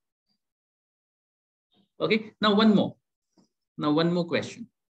money. Okay, now one more question.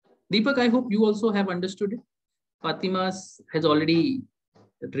 Deepak, I hope you also have understood it. Fatima has already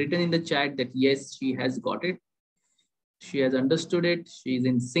written in the chat that yes, she has got it. She has understood it. She is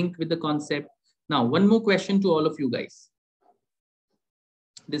in sync with the concept. Now, one more question to all of you guys.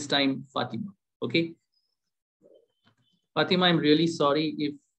 This time, Fatima. Okay. Fatima, I'm really sorry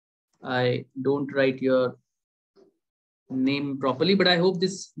if I don't write your name properly, but I hope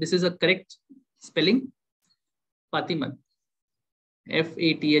this is a correct spelling. Fatima.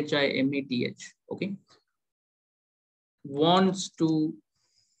 F-A-T-H-I-M-A-T-H. Okay. Wants to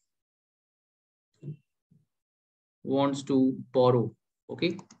wants to borrow.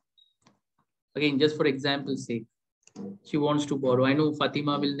 Okay. Again, just for example's sake, she wants to borrow. I know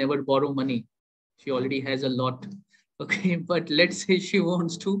Fatima will never borrow money. She already has a lot. Okay. But let's say she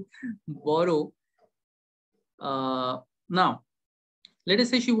wants to borrow. Now, let us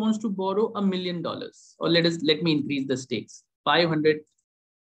say she wants to borrow $1 million, or let me increase the stakes. 500,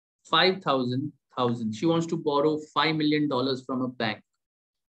 5,000. She wants to borrow $5 million from a bank.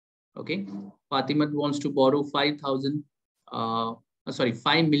 Okay. Fatima wants to borrow $5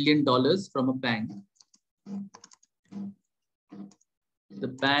 million from a bank. The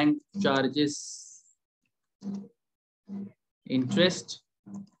bank charges interest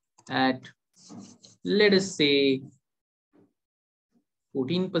at, let us say,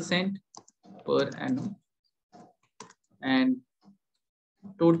 14% per annum, and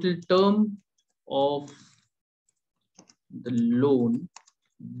total term of the loan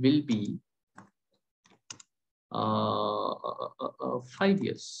will be 5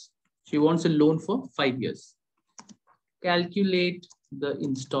 years. She wants a loan for 5 years. Calculate the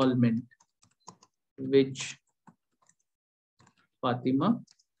installment which Fatima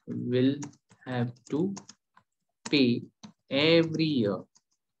will have to pay every year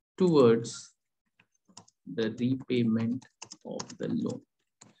towards the repayment of the loan.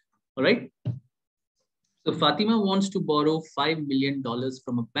 All right. So Fatima wants to borrow $5 million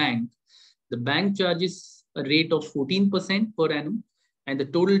from a bank. The bank charges a rate of 14% per annum, and the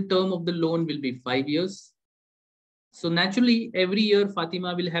total term of the loan will be 5 years. So naturally, every year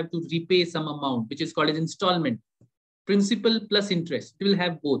Fatima will have to repay some amount, which is called as installment, principal plus interest. It will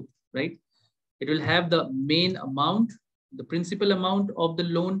have both, right? It will have the main amount, the principal amount of the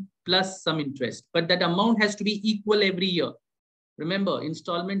loan plus some interest, but that amount has to be equal every year. Remember,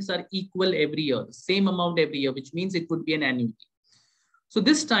 installments are equal every year, same amount every year, which means it would be an annuity. So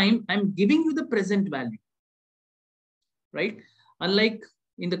this time I'm giving you the present value, right? Unlike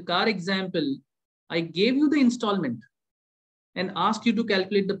in the car example, I gave you the installment and asked you to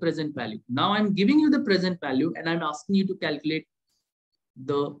calculate the present value. Now I'm giving you the present value and I'm asking you to calculate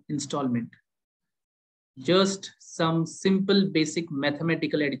the installment. Just some simple basic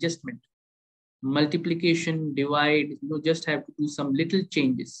mathematical adjustment. Multiplication, divide, just have to do some little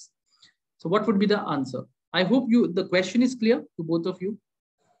changes. So what would be the answer? I hope the question is clear to both of you.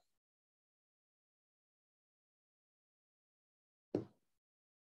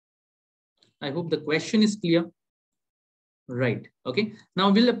 I hope the question is clear. Right. Okay. Now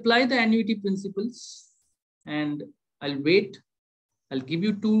we'll apply the annuity principles and I'll wait. I'll give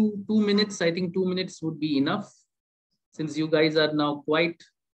you two minutes. I think 2 minutes would be enough since you guys are now quite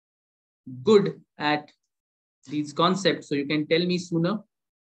good at these concepts. So you can tell me sooner.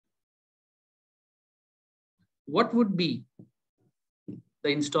 What would be the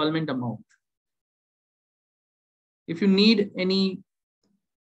installment amount? If you need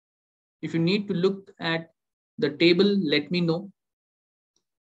to look at the table, let me know.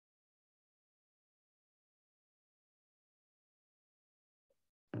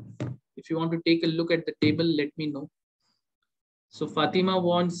 If you want to take a look at the table, let me know. So Fatima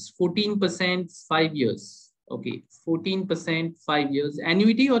wants 14% 5 years. Okay, 14% 5 years.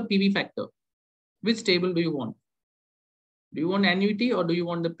 Annuity or PV factor? Which table do you want? Do you want annuity or do you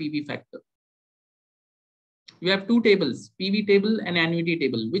want the PV factor? You have two tables, PV table and annuity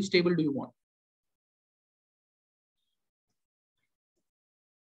table. Which table do you want?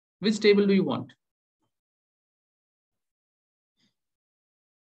 Which table do you want?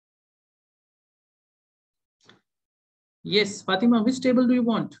 Yes, Fatima, which table do you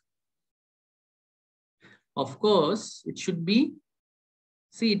want? Of course, it should be,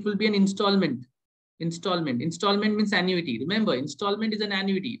 see, it will be an installment. Installment means annuity. Remember, installment is an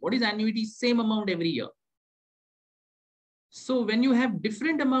annuity. What is annuity? Same amount every year. So when you have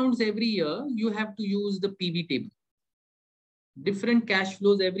different amounts every year, you have to use the PV table. Different cash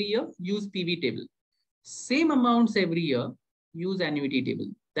flows every year, use PV table. Same amounts every year, use annuity table.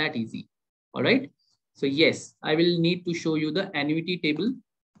 That easy. All right. So yes, I will need to show you the annuity table.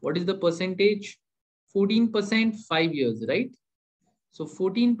 What is the percentage? 14% 5 years, right? So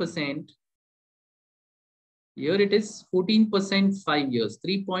 14%, here it is 14% 5 years,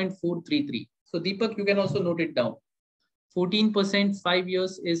 3.433. So Deepak, you can also note it down. 14% 5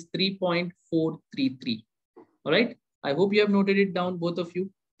 years is 3.433. All right. I hope you have noted it down, both of you.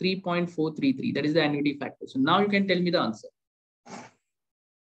 3.433. That is the annuity factor. So now you can tell me the answer.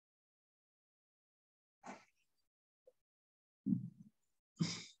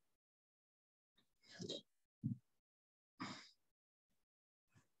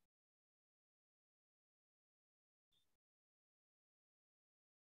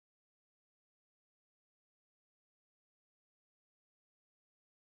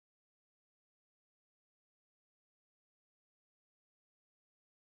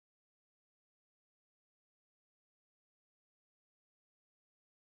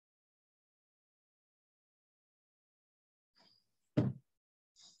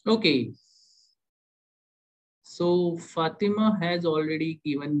 Okay. So Fatima has already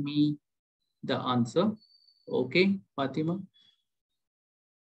given me the answer. Okay, Fatima.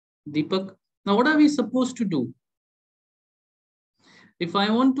 Deepak. Now, what are we supposed to do? If I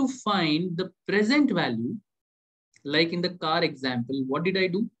want to find the present value, like in the car example, what did I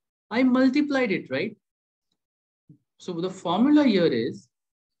do? I multiplied it, right? So the formula here is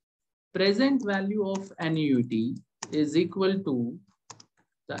present value of annuity is equal to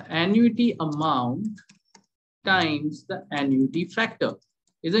the annuity amount times the annuity factor.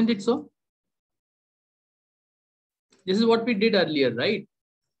 Isn't it so? This is what we did earlier, right?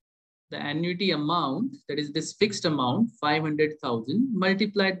 The annuity amount, that is this fixed amount, 500,000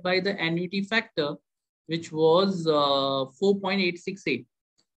 multiplied by the annuity factor, which was 4.868.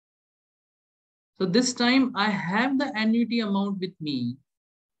 So this time I have the annuity amount with me.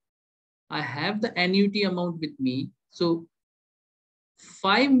 So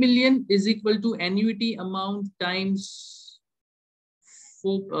 5 million is equal to annuity amount times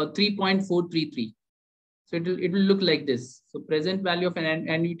 3.433. So it will look like this. So present value of an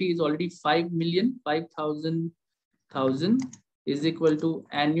annuity is already 5 million, 5,000 is equal to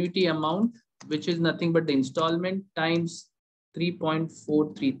annuity amount, which is nothing but the installment times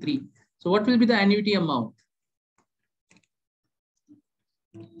 3.433. So what will be the annuity amount?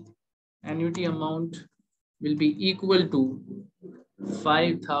 Annuity amount will be equal to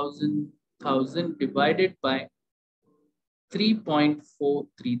 5,000 divided by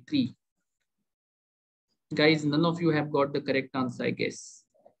 3.433. Guys, none of you have got the correct answer, I guess.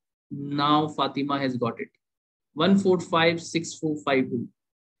 Now Fatima has got it. 1456452.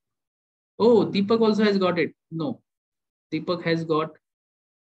 Oh, Deepak also has got it. No, Deepak has got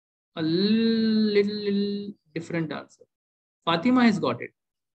a little different answer. Fatima has got it.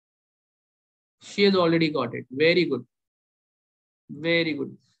 She has already got it. Very good. Very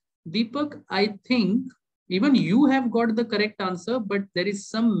good. Deepak, I think even you have got the correct answer, but there is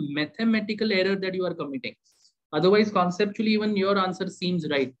some mathematical error that you are committing. Otherwise, conceptually, even your answer seems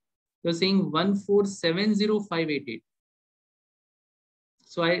right. You're saying 1470588.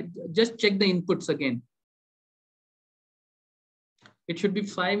 So I just check the inputs again. It should be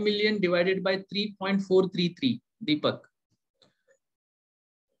 5 million divided by 3.433, Deepak.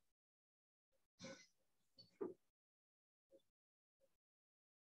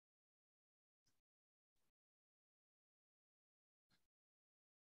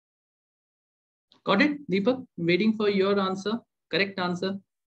 Got it, Deepak? Waiting for your answer, correct answer.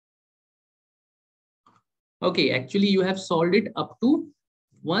 Okay, actually you have solved it up to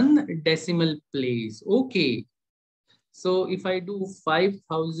 1 decimal place. Okay. So if I do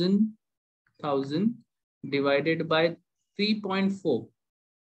 5,000 divided by 3.4.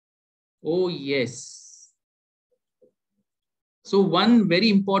 Oh, yes. So one very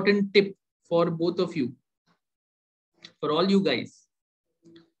important tip for both of you, for all you guys.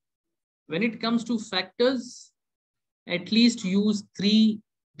 When it comes to factors, at least use 3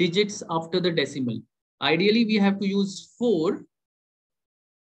 digits after the decimal. Ideally, we have to use 4.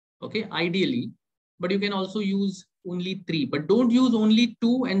 Okay, ideally, but you can also use only 3. But don't use only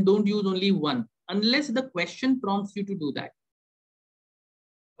 2 and don't use only 1 unless the question prompts you to do that.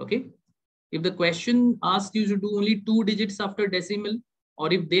 Okay, if the question asks you to do only 2 digits after decimal,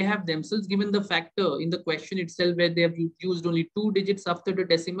 or if they have themselves given the factor in the question itself where they have used only 2 digits after the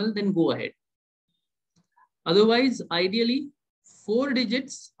decimal, then go ahead. Otherwise, ideally, 4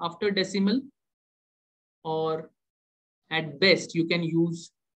 digits after decimal, or at best, you can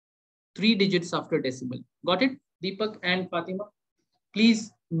use 3 digits after decimal. Got it, Deepak and Fatima?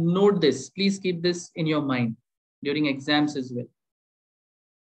 Please note this. Please keep this in your mind during exams as well.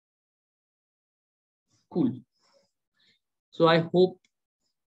 Cool. So I hope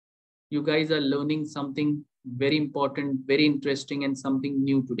you guys are learning something very important, very interesting, and something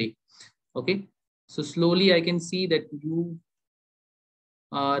new today. Okay. So slowly I can see that you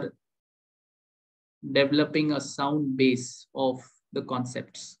are developing a sound base of the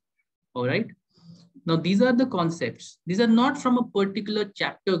concepts. All right. Now, these are the concepts. These are not from a particular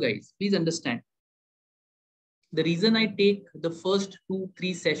chapter, guys. Please understand. The reason I take the first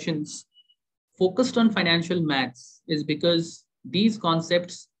 2-3 sessions focused on financial maths is because these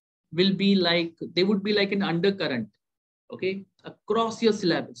concepts will be like, they would be like an undercurrent, okay, across your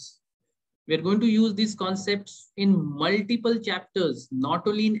syllabus. We're going to use these concepts in multiple chapters, not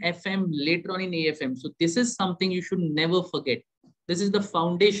only in FM, later on in AFM. So this is something you should never forget. This is the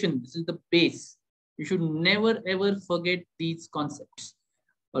foundation. This is the base. You should never, ever forget these concepts.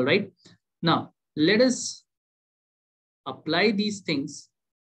 All right. Now, let us apply these things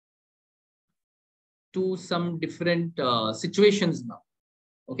to some different situations now.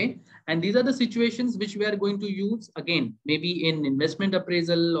 Okay. And these are the situations which we are going to use again, maybe in investment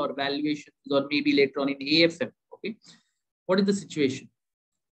appraisal or valuations, or maybe later on in AFM. Okay. What is the situation?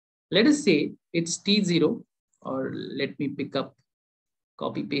 Let us say it's T0, or let me pick up,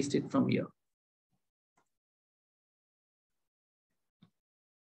 copy paste it from here.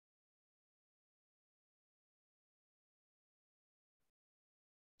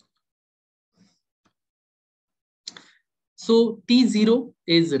 So T0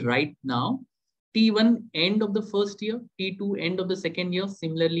 is right now, T1 end of the first year, T2 end of the second year.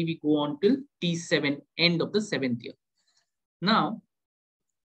 Similarly, we go on till T7 end of the seventh year. Now,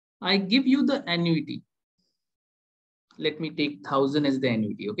 I give you the annuity. Let me take 1,000 as the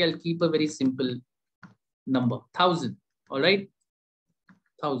annuity. Okay, I'll keep a very simple number, 1,000. All right,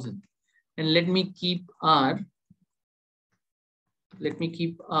 1,000. And let me keep the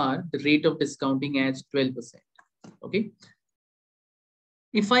rate of discounting as 12%. Okay.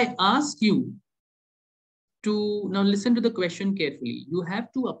 If I ask you to now listen to the question carefully, you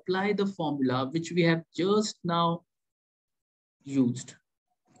have to apply the formula which we have just now used.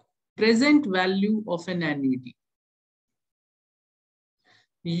 Present value of an annuity.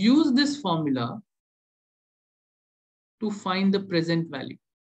 Use this formula to find the present value.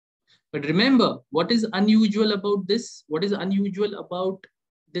 But remember, what is unusual about this? What is unusual about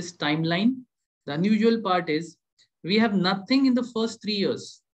this timeline? The unusual part is we have nothing in the first 3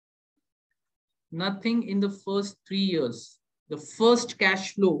 years. Nothing in the first 3 years. The first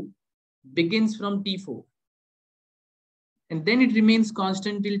cash flow begins from T4. And then it remains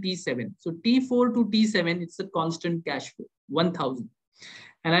constant till T7. So T4 to T7, it's a constant cash flow, 1,000.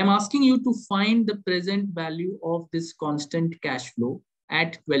 And I'm asking you to find the present value of this constant cash flow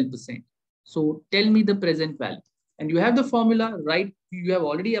at 12%. So tell me the present value. And you have the formula, right? You have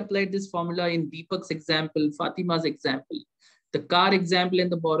already applied this formula in Deepak's example, Fatima's example, the car example,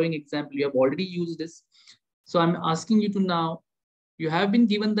 and the borrowing example. You have already used this. So I'm asking you to now, you have been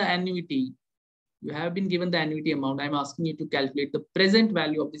given the annuity. You have been given the annuity amount. I'm asking you to calculate the present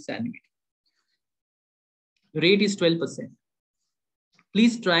value of this annuity. The rate is 12%.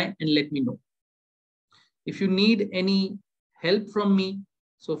 Please try and let me know. If you need any help from me,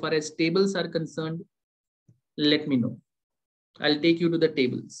 so far as tables are concerned, let me know. I'll take you to the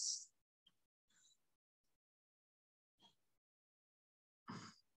tables.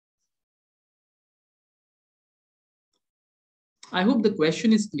 I hope the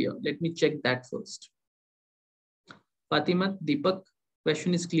question is clear. Let me check that first. Fatima, Deepak,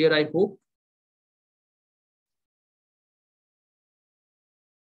 question is clear, I hope.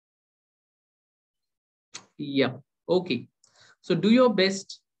 Yeah, okay. So do your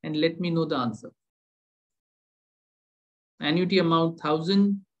best and let me know the answer. Annuity amount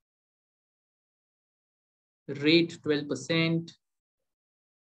 1,000, rate 12%.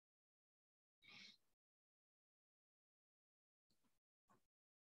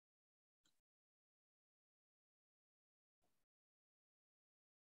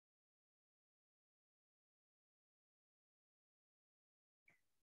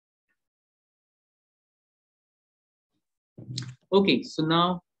 Okay, so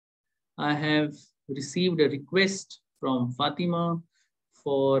now I have received a request from Fatima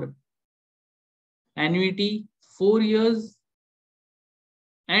for annuity 4 years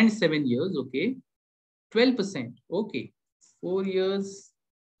and 7 years. Okay, 12%. Okay, 4 years,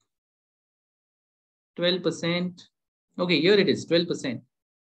 12%. Okay, here it is, 12%.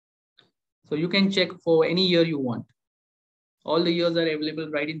 So you can check for any year you want. All the years are available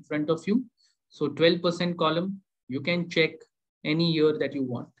right in front of you. So 12% column, you can check any year that you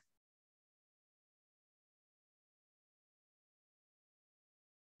want.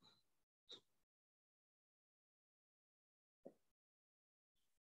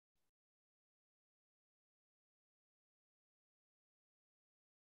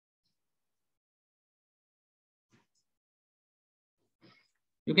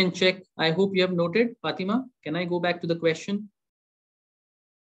 You can check. I hope you have noted. Fatima, can I go back to the question?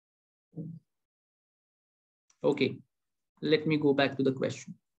 Okay, let me go back to the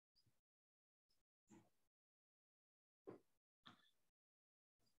question.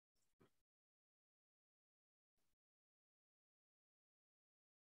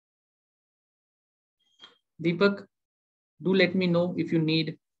 Deepak, do let me know if you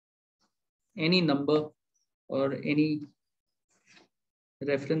need any number or any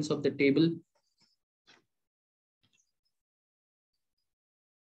reference of the table.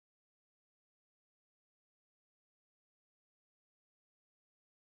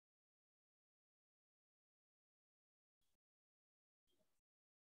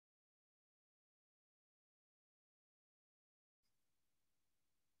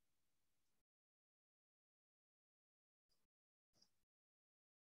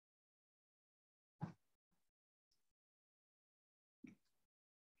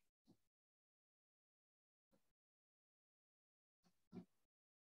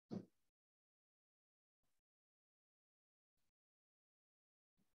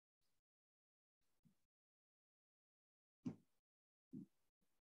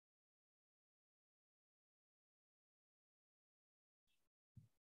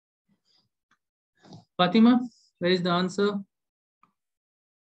 Fatima, where is the answer?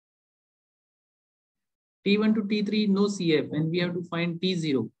 T1 to T3, no CF, and we have to find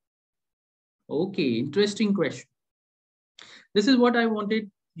T0. Okay, interesting question. This is what I wanted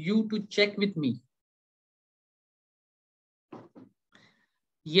you to check with me.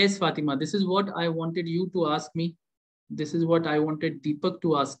 Yes, Fatima, this is what I wanted you to ask me. This is what I wanted Deepak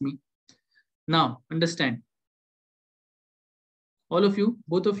to ask me. Now, understand. All of you,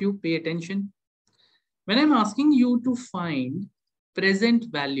 both of you, pay attention. When I'm asking you to find present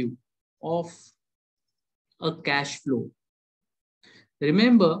value of a cash flow,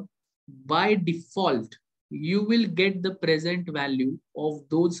 remember, by default, you will get the present value of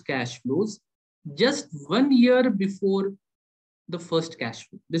those cash flows just 1 year before the first cash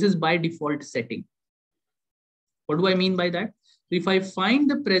flow. This is by default setting. What do I mean by that? If I find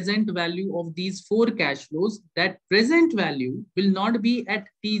the present value of these 4 cash flows, that present value will not be at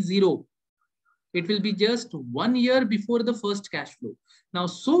T0. It will be just 1 year before the first cash flow. Now,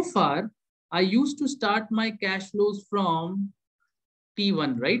 so far, I used to start my cash flows from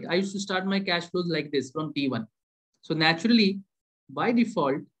T1, right? I used to start my cash flows like this from T1. So naturally, by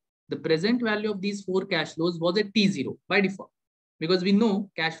default, the present value of these 4 cash flows was at T0 by default. Because we know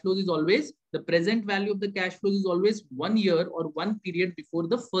cash flows is always, the present value of the cash flows is always 1 year or 1 period before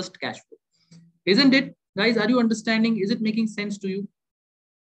the first cash flow. Isn't it? Guys, are you understanding? Is it making sense to you?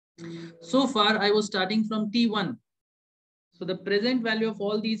 So far, I was starting from T1. So the present value of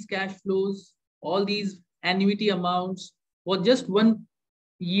all these cash flows, all these annuity amounts was just 1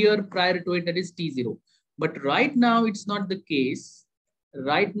 year prior to it, that is T0. But right now, it's not the case.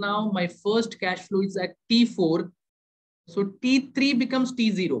 Right now, my first cash flow is at T4. So T3 becomes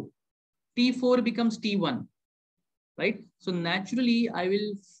T0. T4 becomes T1, right? So naturally, I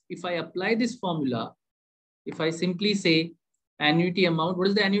will, if I apply this formula, if I simply say annuity amount, what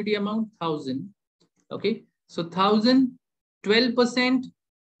is the annuity amount? 1,000. Okay. So 1,000, 12%,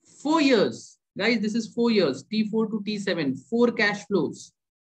 4 years. Guys, this is 4 years, T4 to T7, 4 cash flows.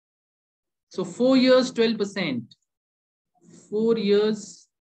 So 4 years, 12%. 4 years,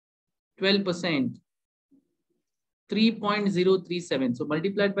 12%. 3.037. So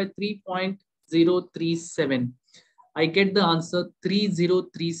multiplied by 3.037. I get the answer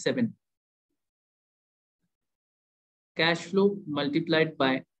 3037. Cash flow multiplied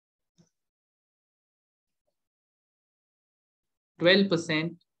by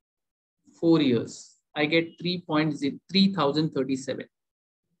 12%, 4 years. I get 3037.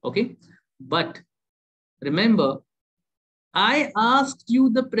 Okay. But remember, I asked you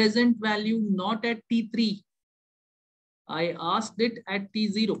the present value not at T3. I asked it at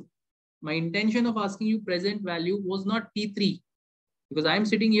T0. My intention of asking you present value was not T3 because I'm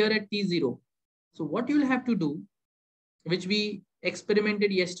sitting here at T0. So what you'll have to do, which we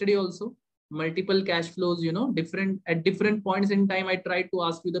experimented yesterday also, multiple cash flows, you know, at different points in time, I tried to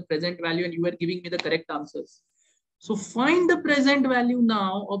ask you the present value and you were giving me the correct answers. So find the present value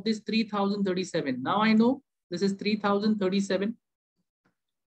now of this 3037. Now I know this is 3037.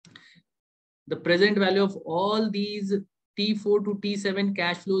 The present value of all these T4 to T7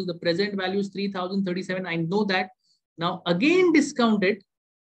 cash flows, the present value is 3037. I know that. Now again discount it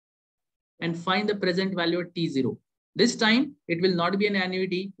and find the present value at T0. This time it will not be an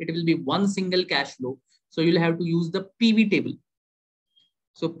annuity. It will be one single cash flow. So you'll have to use the PV table.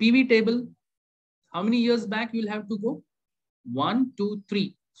 So PV table, how many years back you'll have to go? 1, 2,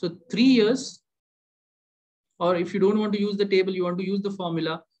 3. So 3 years. Or if you don't want to use the table, you want to use the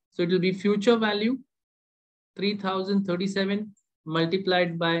formula. So it will be future value 3037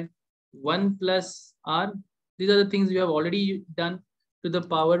 multiplied by 1 plus R. These are the things you have already done to the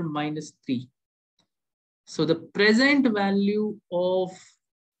power minus 3. So the present value of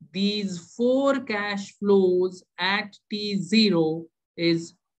these 4 cash flows at T0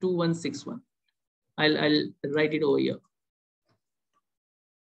 is 2161. I'll write it over here.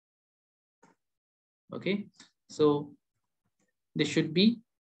 Okay. So this should be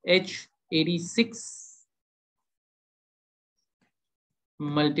H86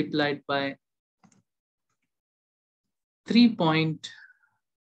 multiplied by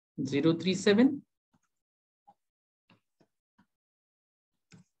 3.037.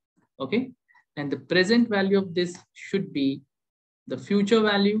 Okay. And the present value of this should be the future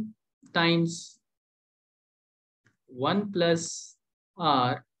value times 1 plus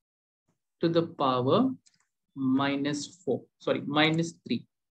R to the power minus 4, sorry, minus 3,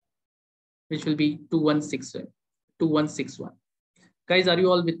 which will be 2161. Guys, are you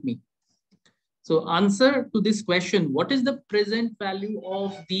all with me? So answer to this question, what is the present value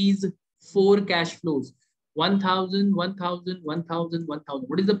of these 4 cash flows? 1000, 1000, 1000, 1000.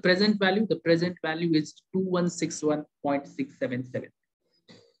 What is the present value? The present value is 2161.677.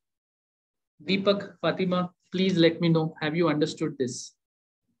 Deepak, Fatima, please let me know. Have you understood this?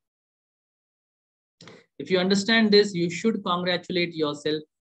 If you understand this, you should congratulate yourself.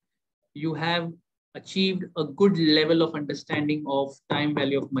 You have achieved a good level of understanding of time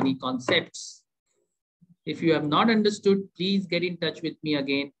value of money concepts. If you have not understood, please get in touch with me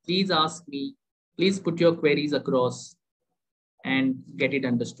again. Please ask me. Please put your queries across and get it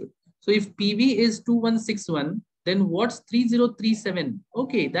understood. So if PV is 2161, then what's 3037?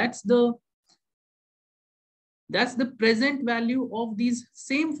 Okay, that's the present value of these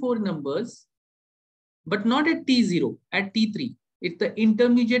same four numbers, but not at T0, at T3. It's the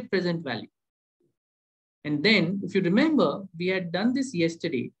intermediate present value. And then, if you remember, we had done this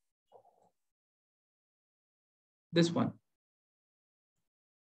yesterday. This one.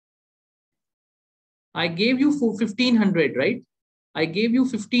 I gave you 1500, right? I gave you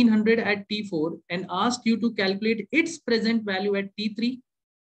 1500 at T4 and asked you to calculate its present value at T3,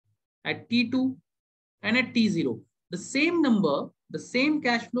 at T2, and at T0. The same number, the same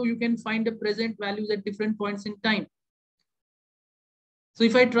cash flow, you can find the present values at different points in time. So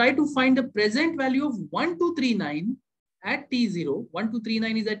if I try to find the present value of 1239 at T0,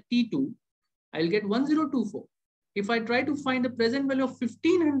 1239 is at T2, I'll get 1024. If I try to find the present value of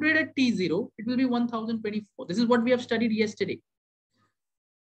 1500 at T0, it will be 1024. This is what we have studied yesterday.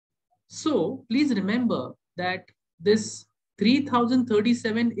 So please remember that this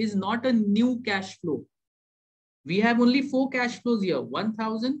 3037 is not a new cash flow. We have only four cash flows here,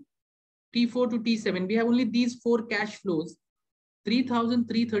 1000, T4 to T7. We have only these four cash flows.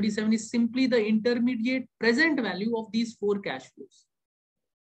 3337 is simply the intermediate present value of these four cash flows.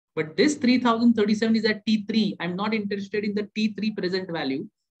 But this 3037 is at T3. I'm not interested in the T3 present value.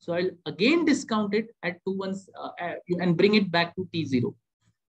 So I'll again discount it at and bring it back to T0.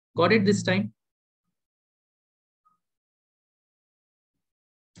 Got it this time?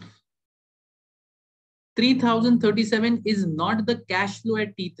 $3,037 is not the cash flow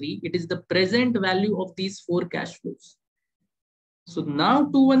at T3. It is the present value of these four cash flows. So now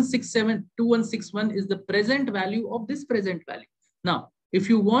 2161 is the present value of this present value. Now, if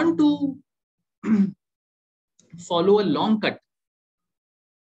you want to follow a long cut,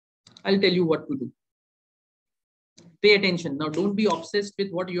 I'll tell you what to do. Pay attention. Now, don't be obsessed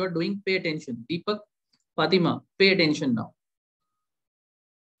with what you are doing. Pay attention. Deepak, Fatima, pay attention now.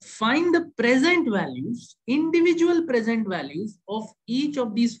 Find the present values, individual present values of each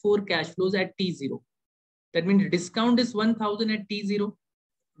of these four cash flows at T0. That means discount this 1000 at T0,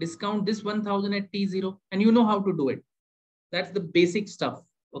 discount this 1000 at T0, and you know how to do it. That's the basic stuff.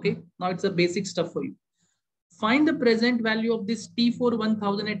 Okay, now it's the basic stuff for you. Find the present value of this T4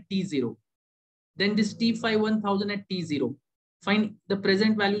 1000 at T0, then this T5 1000 at T0. Find the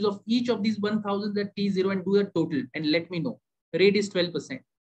present values of each of these 1000 at T0 and do the total and let me know. Rate is 12%.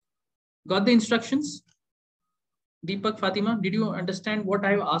 Got the instructions? Deepak, Fatima, did you understand what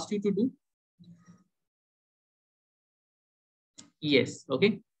I have asked you to do? Yes,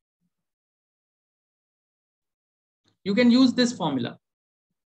 okay. You can use this formula.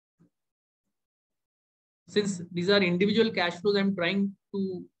 Since these are individual cash flows, I'm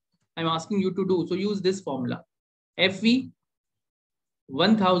asking you to do. So use this formula. FV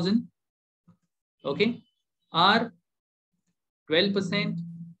 1000, okay, R 12%,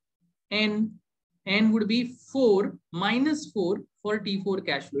 N would be 4 minus 4 for T4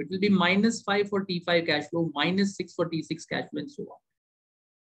 cash flow. It will be minus 5 for T5 cash flow, minus 6 for T6 cash flow, and so on.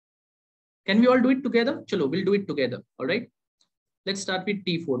 Can we all do it together? Chalo, we'll do it together. All right. Let's start with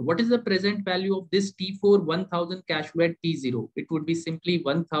T4. What is the present value of this T4 1000 cash flow at T0? It would be simply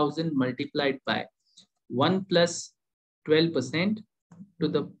 1000 multiplied by 1 plus 12% to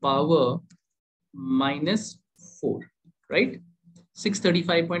the power minus 4, right?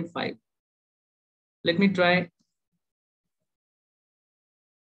 635.5. Let me try.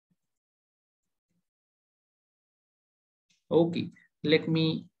 Okay, let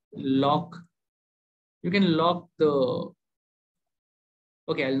me lock. You can lock the.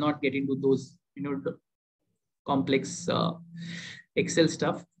 Okay, I'll not get into those, complex Excel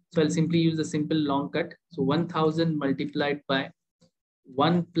stuff. So I'll simply use a simple long cut. So 1000 multiplied by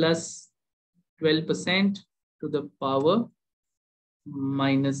 1 plus 12% to the power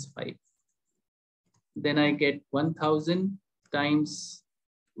minus 5. Then I get 1000 times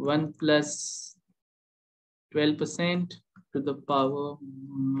 1 plus 12% to the power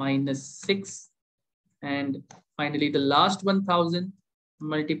minus 6. And finally, the last 1000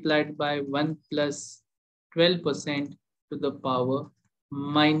 multiplied by 1 plus 12% to the power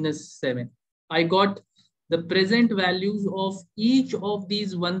minus 7. I got the present values of each of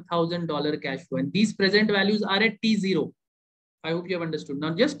these $1,000 cash flow. And these present values are at T0. I hope you have understood.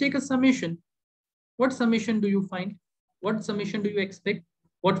 Now just take a summation. What summation do you find? What summation do you expect?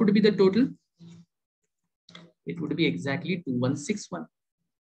 What would be the total? It would be exactly 2161.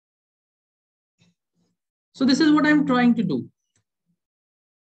 So this is what I'm trying to do.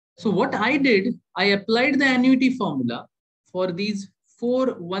 So what I did, I applied the annuity formula for these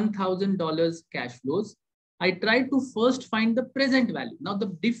four $1,000 cash flows. I tried to first find the present value. Now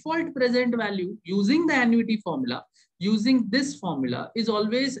the default present value using the annuity formula, using this formula is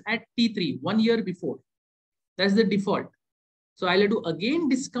always at T3, 1 year before. That's the default. So I'll have to again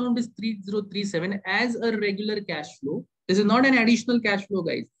discount this 3037 as a regular cash flow. This is not an additional cash flow,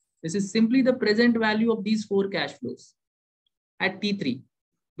 guys. This is simply the present value of these four cash flows at T3,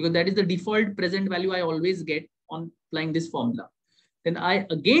 because that is the default present value I always get on applying this formula. Then I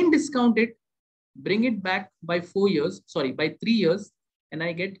again discount it, bring it back by 3 years, and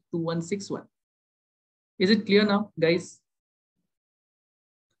I get 2161. Is it clear now, guys?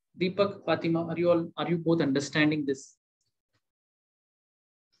 Deepak, Fatima, are you both understanding this?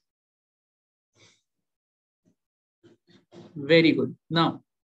 Very good. Now,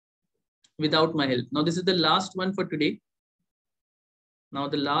 without my help. Now, this is the last one for today. Now,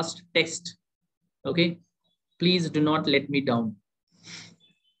 the last test. Okay. Please do not let me down.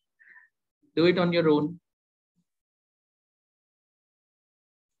 Do it on your own.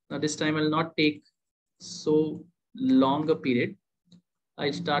 Now, this time I'll not take so long a period.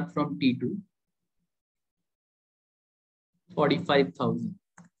 I start from T2. 45,000.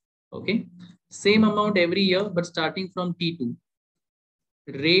 Okay. Same amount every year, but starting from T2.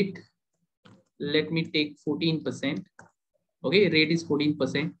 Rate, let me take 14%. Okay, rate is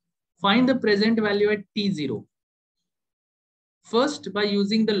 14%. Find the present value at T0. First by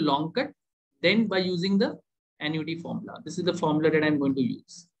using the long cut, then by using the annuity formula. This is the formula that I'm going to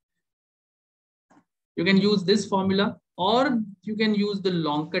use. You can use this formula or you can use the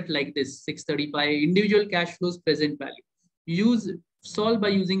long cut like this, 635, individual cash flows present value. Solve by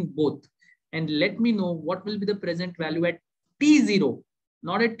using both. And let me know what will be the present value at T0,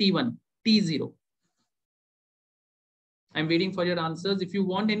 not at T1, T0. I'm waiting for your answers. If you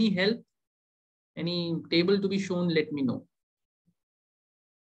want any help, any table to be shown, let me know.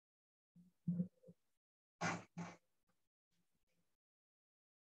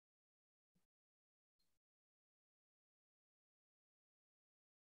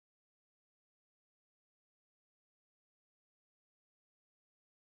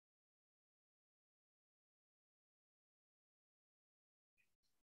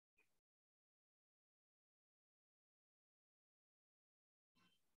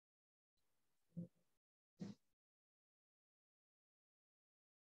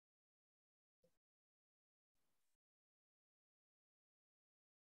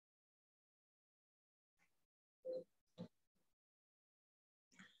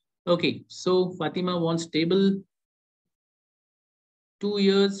 Okay, so Fatima wants table 2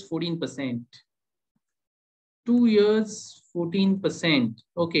 years, 14%. 2 years, 14%.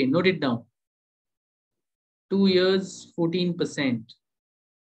 Okay, note it down. 2 years, 14%.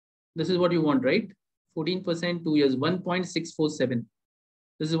 This is what you want, right? 14%, 2 years, 1.647.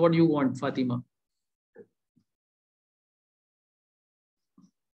 This is what you want, Fatima.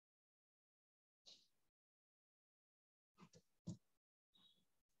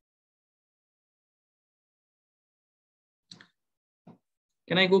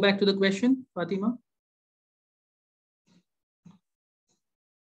 Can I go back to the question, Fatima?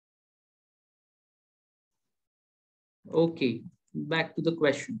 Okay, back to the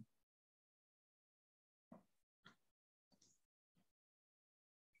question.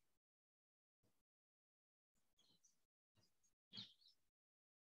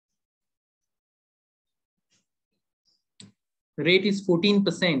 Rate is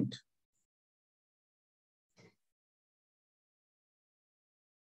 14%.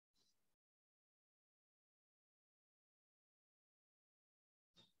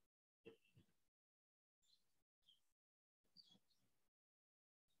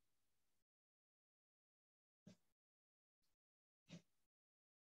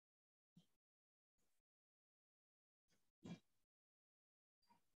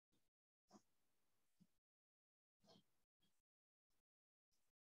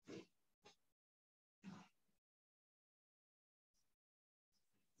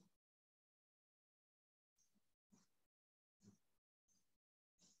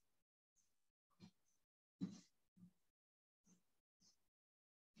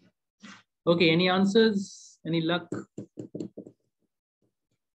 Okay, any answers? Any luck?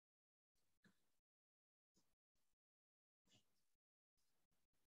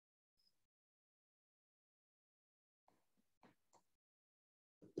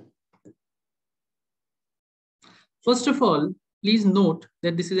 First of all, please note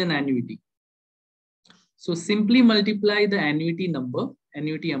that this is an annuity. So simply multiply the annuity number,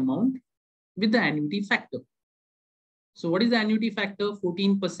 annuity amount with the annuity factor. So what is the annuity factor?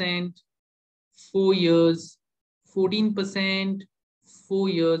 14%, 4 years, 14%, 4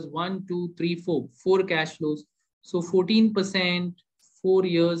 years, 1, 2, 3, 4, 4 cash flows. So 14%, 4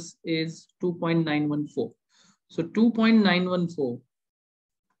 years is 2.914. So 2.914,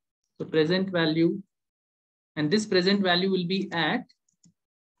 the present value, and this present value will be at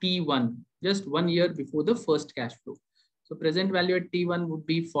T1, just 1 year before the first cash flow. So present value at T1 would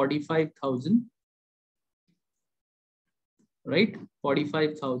be 45,000, right?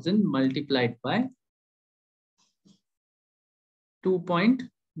 45,000 multiplied by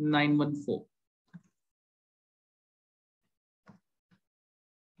 2.914.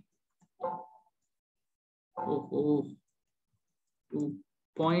 Oh,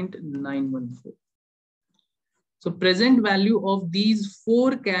 2.914. So present value of these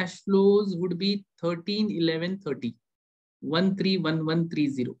 4 cash flows would be 131130,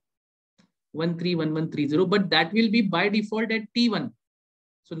 131130, 131130, but that will be by default at T1.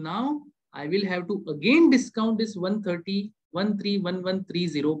 So now I will have to again discount this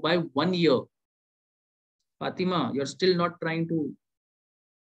 131130 by 1 year. Fatima, you're still not trying to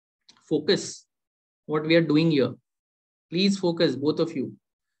focus what we are doing here. Please focus, both of you.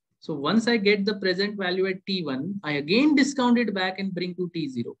 So once I get the present value at T1, I again discount it back and bring to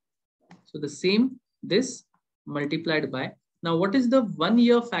T0. So the same, this multiplied by. Now what is the 1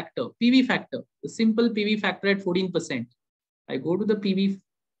 year factor, PV factor? The simple PV factor at 14%. I go to the PV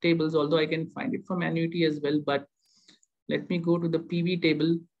tables, although I can find it from annuity as well, but let me go to the PV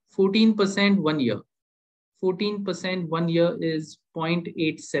table. 14% 1 year. 14% 1 year is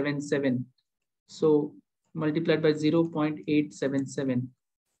 0.877. So multiplied by 0.877.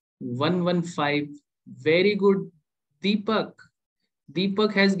 115. Very good, Deepak.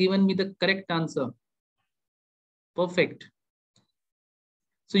 Deepak has given me the correct answer. Perfect.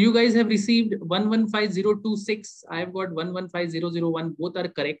 So you guys have received 115026. I have got 115001. Both are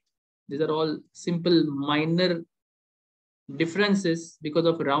correct. These are all simple minor differences because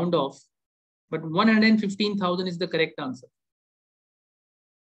of round off. But 115,000 is the correct answer.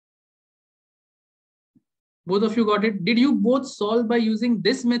 Both of you got it. Did you both solve by using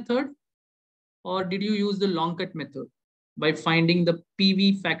this method, or did you use the long cut method by finding the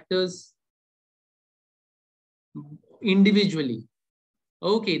PV factors individually?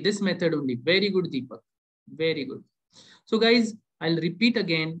 Okay, this method only. Very good, Deepak. Very good. So guys, I'll repeat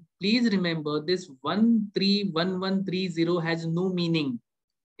again. Please remember this 131130 has no meaning,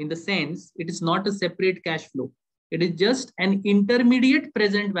 in the sense it is not a separate cash flow. It is just an intermediate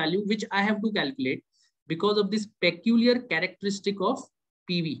present value which I have to calculate because of this peculiar characteristic of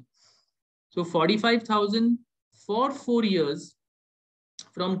PV. So 45,000 for 4 years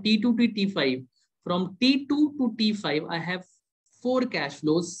from T2 to T5. From T2 to T5, I have 4 cash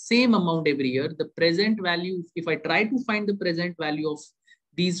flows, same amount every year. The present value, if I try to find the present value of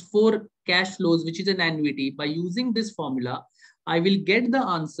these 4 cash flows, which is an annuity, by using this formula, I will get the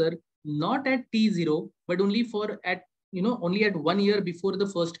answer not at T0, but only for only at 1 year before the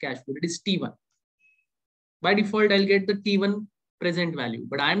first cash flow. It is T1. By default, I'll get the T1 present value,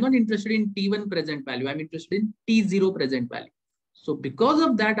 but I'm not interested in T1 present value. I'm interested in T0 present value. So because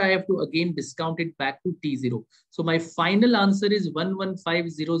of that, I have to again discount it back to T0. So my final answer is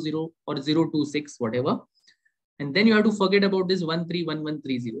 11500 or 026, whatever. And then you have to forget about this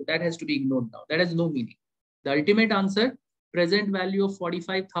 131130. That has to be ignored now. That has no meaning. The ultimate answer, present value of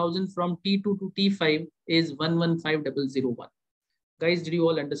 45,000 from T2 to T5 is 115001. Guys, did you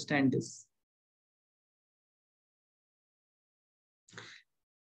all understand this?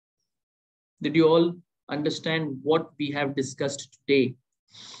 Did you all understand what we have discussed today?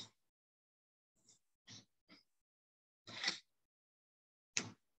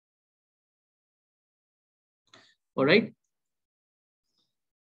 All right.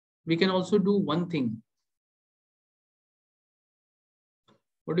 We can also do one thing.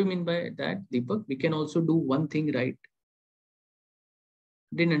 What do you mean by that, Deepak? We can also do one thing, right?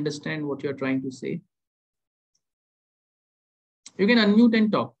 Didn't understand what you're trying to say. You can unmute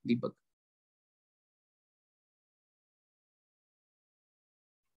and talk, Deepak.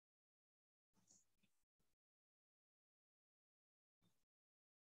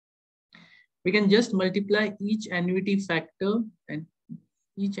 We can just multiply each annuity factor and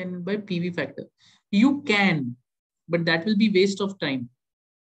each annuity by PV factor. You can, but that will be waste of time.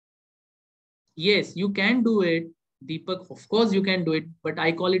 Yes, you can do it, Deepak. Of course you can do it, but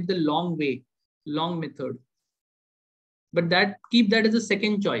I call it the long way, long method. But keep that as a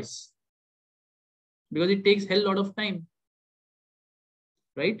second choice. because it takes hell lot of time,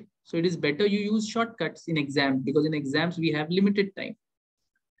 right? So it is better you use shortcuts in exam, because in exams we have limited time.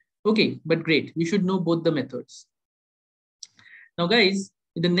 Okay, but great. We should know both the methods. Now, guys,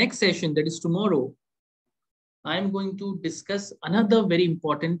 in the next session, that is tomorrow, I'm going to discuss another very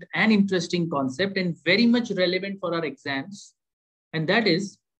important and interesting concept and very much relevant for our exams. And that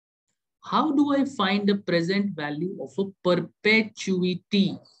is, how do I find the present value of a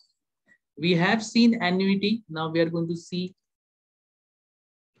perpetuity? We have seen annuity. Now we are going to see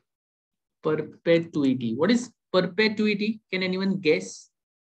perpetuity. What is perpetuity? Can anyone guess?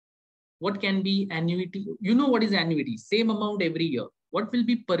 What can be annuity? You know what is annuity? Same amount every year. What will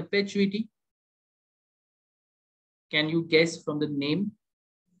be perpetuity? Can you guess from the name?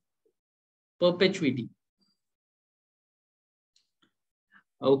 Perpetuity.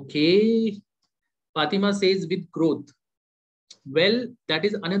 Okay. Fatima says with growth. Well, that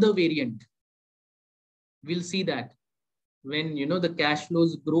is another variant. We'll see that when the cash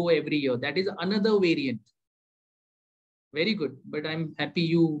flows grow every year. That is another variant. Very good. But I'm happy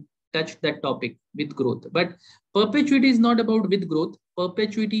you touched that topic with growth. But perpetuity is not about with growth.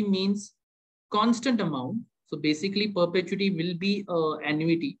 Perpetuity means constant amount. So basically, perpetuity will be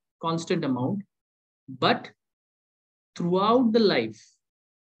annuity, constant amount, but throughout the life,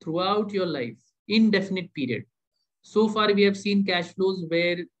 throughout your life, indefinite period. So far, we have seen cash flows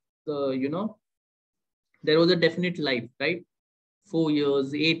where there was a definite life, right? 4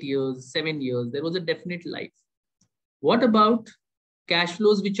 years, 8 years, 7 years, there was a definite life. What about cash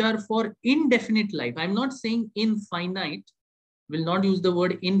flows which are for indefinite life? I'm not saying infinite, will not use the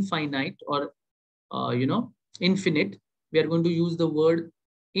word infinite or, infinite. We are going to use the word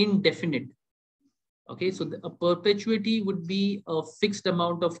indefinite. Okay, so a perpetuity would be a fixed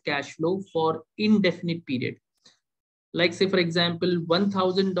amount of cash flow for indefinite period. Like say, for example,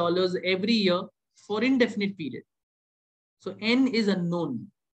 $1,000 every year for indefinite period. So N is unknown.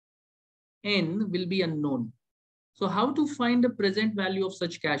 N will be unknown. So how to find the present value of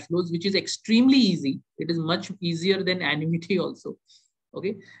such cash flows, which is extremely easy. It is much easier than annuity also.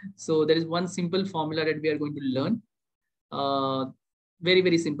 Okay, so there is one simple formula that we are going to learn. Very,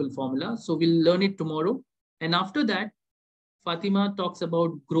 very simple formula. So we'll learn it tomorrow. And after that, Fatima talks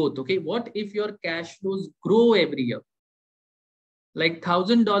about growth. Okay, what if your cash flows grow every year? Like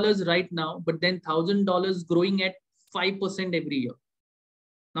 $1,000 right now, but then $1,000 growing at 5% every year.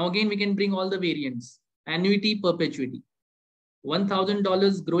 Now again, we can bring all the variants. Annuity, perpetuity.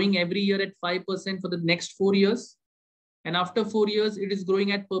 $1,000 growing every year at 5% for the next 4 years. And after 4 years, it is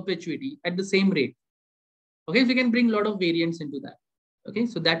growing at perpetuity at the same rate. Okay, so we can bring a lot of variants into that. Okay,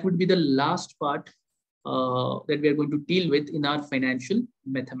 so that would be the last part that we are going to deal with in our financial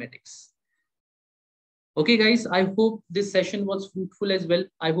mathematics. Okay, guys, I hope this session was fruitful as well.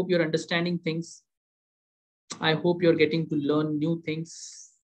 I hope you're understanding things. I hope you're getting to learn new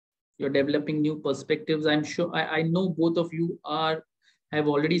things. You're developing new perspectives. I'm sure, I know both of you have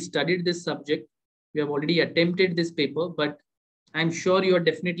already studied this subject. You have already attempted this paper, but I'm sure you're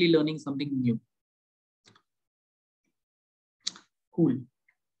definitely learning something new. Cool.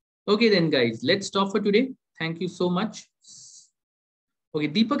 Okay then, guys, let's stop for today. Thank you so much. Okay,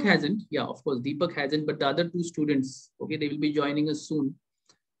 Deepak hasn't. Yeah, of course, Deepak hasn't, but the other 2 students, okay, they will be joining us soon.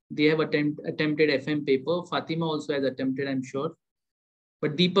 They have attempted FM paper. Fatima also has attempted, I'm sure.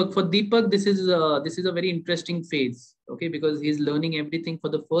 But for Deepak, this is a very interesting phase, okay, because he's learning everything for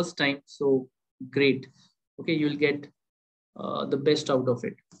the first time. So great. Okay, you'll get the best out of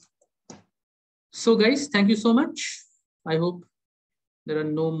it. So guys, thank you so much. I hope there are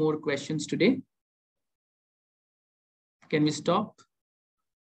no more questions today. Can we stop?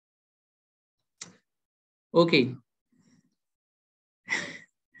 Okay.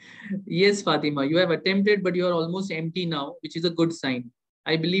 Yes, Fatima, you have attempted, but you are almost empty now, which is a good sign.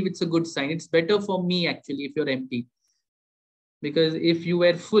 I believe it's a good sign. It's better for me, actually, if you're empty. Because if you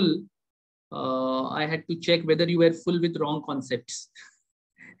were full, I had to check whether you were full with wrong concepts.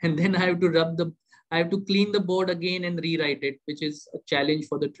 And then I have to clean the board again and rewrite it, which is a challenge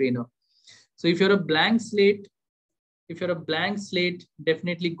for the trainer. So if you're a blank slate,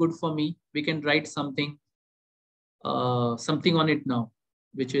 definitely good for me. We can write something on it now,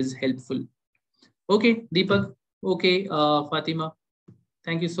 which is helpful. Okay, Deepak. Okay, Fatima.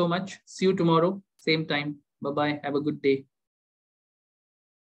 Thank you so much. See you tomorrow, same time. Bye-bye. Have a good day.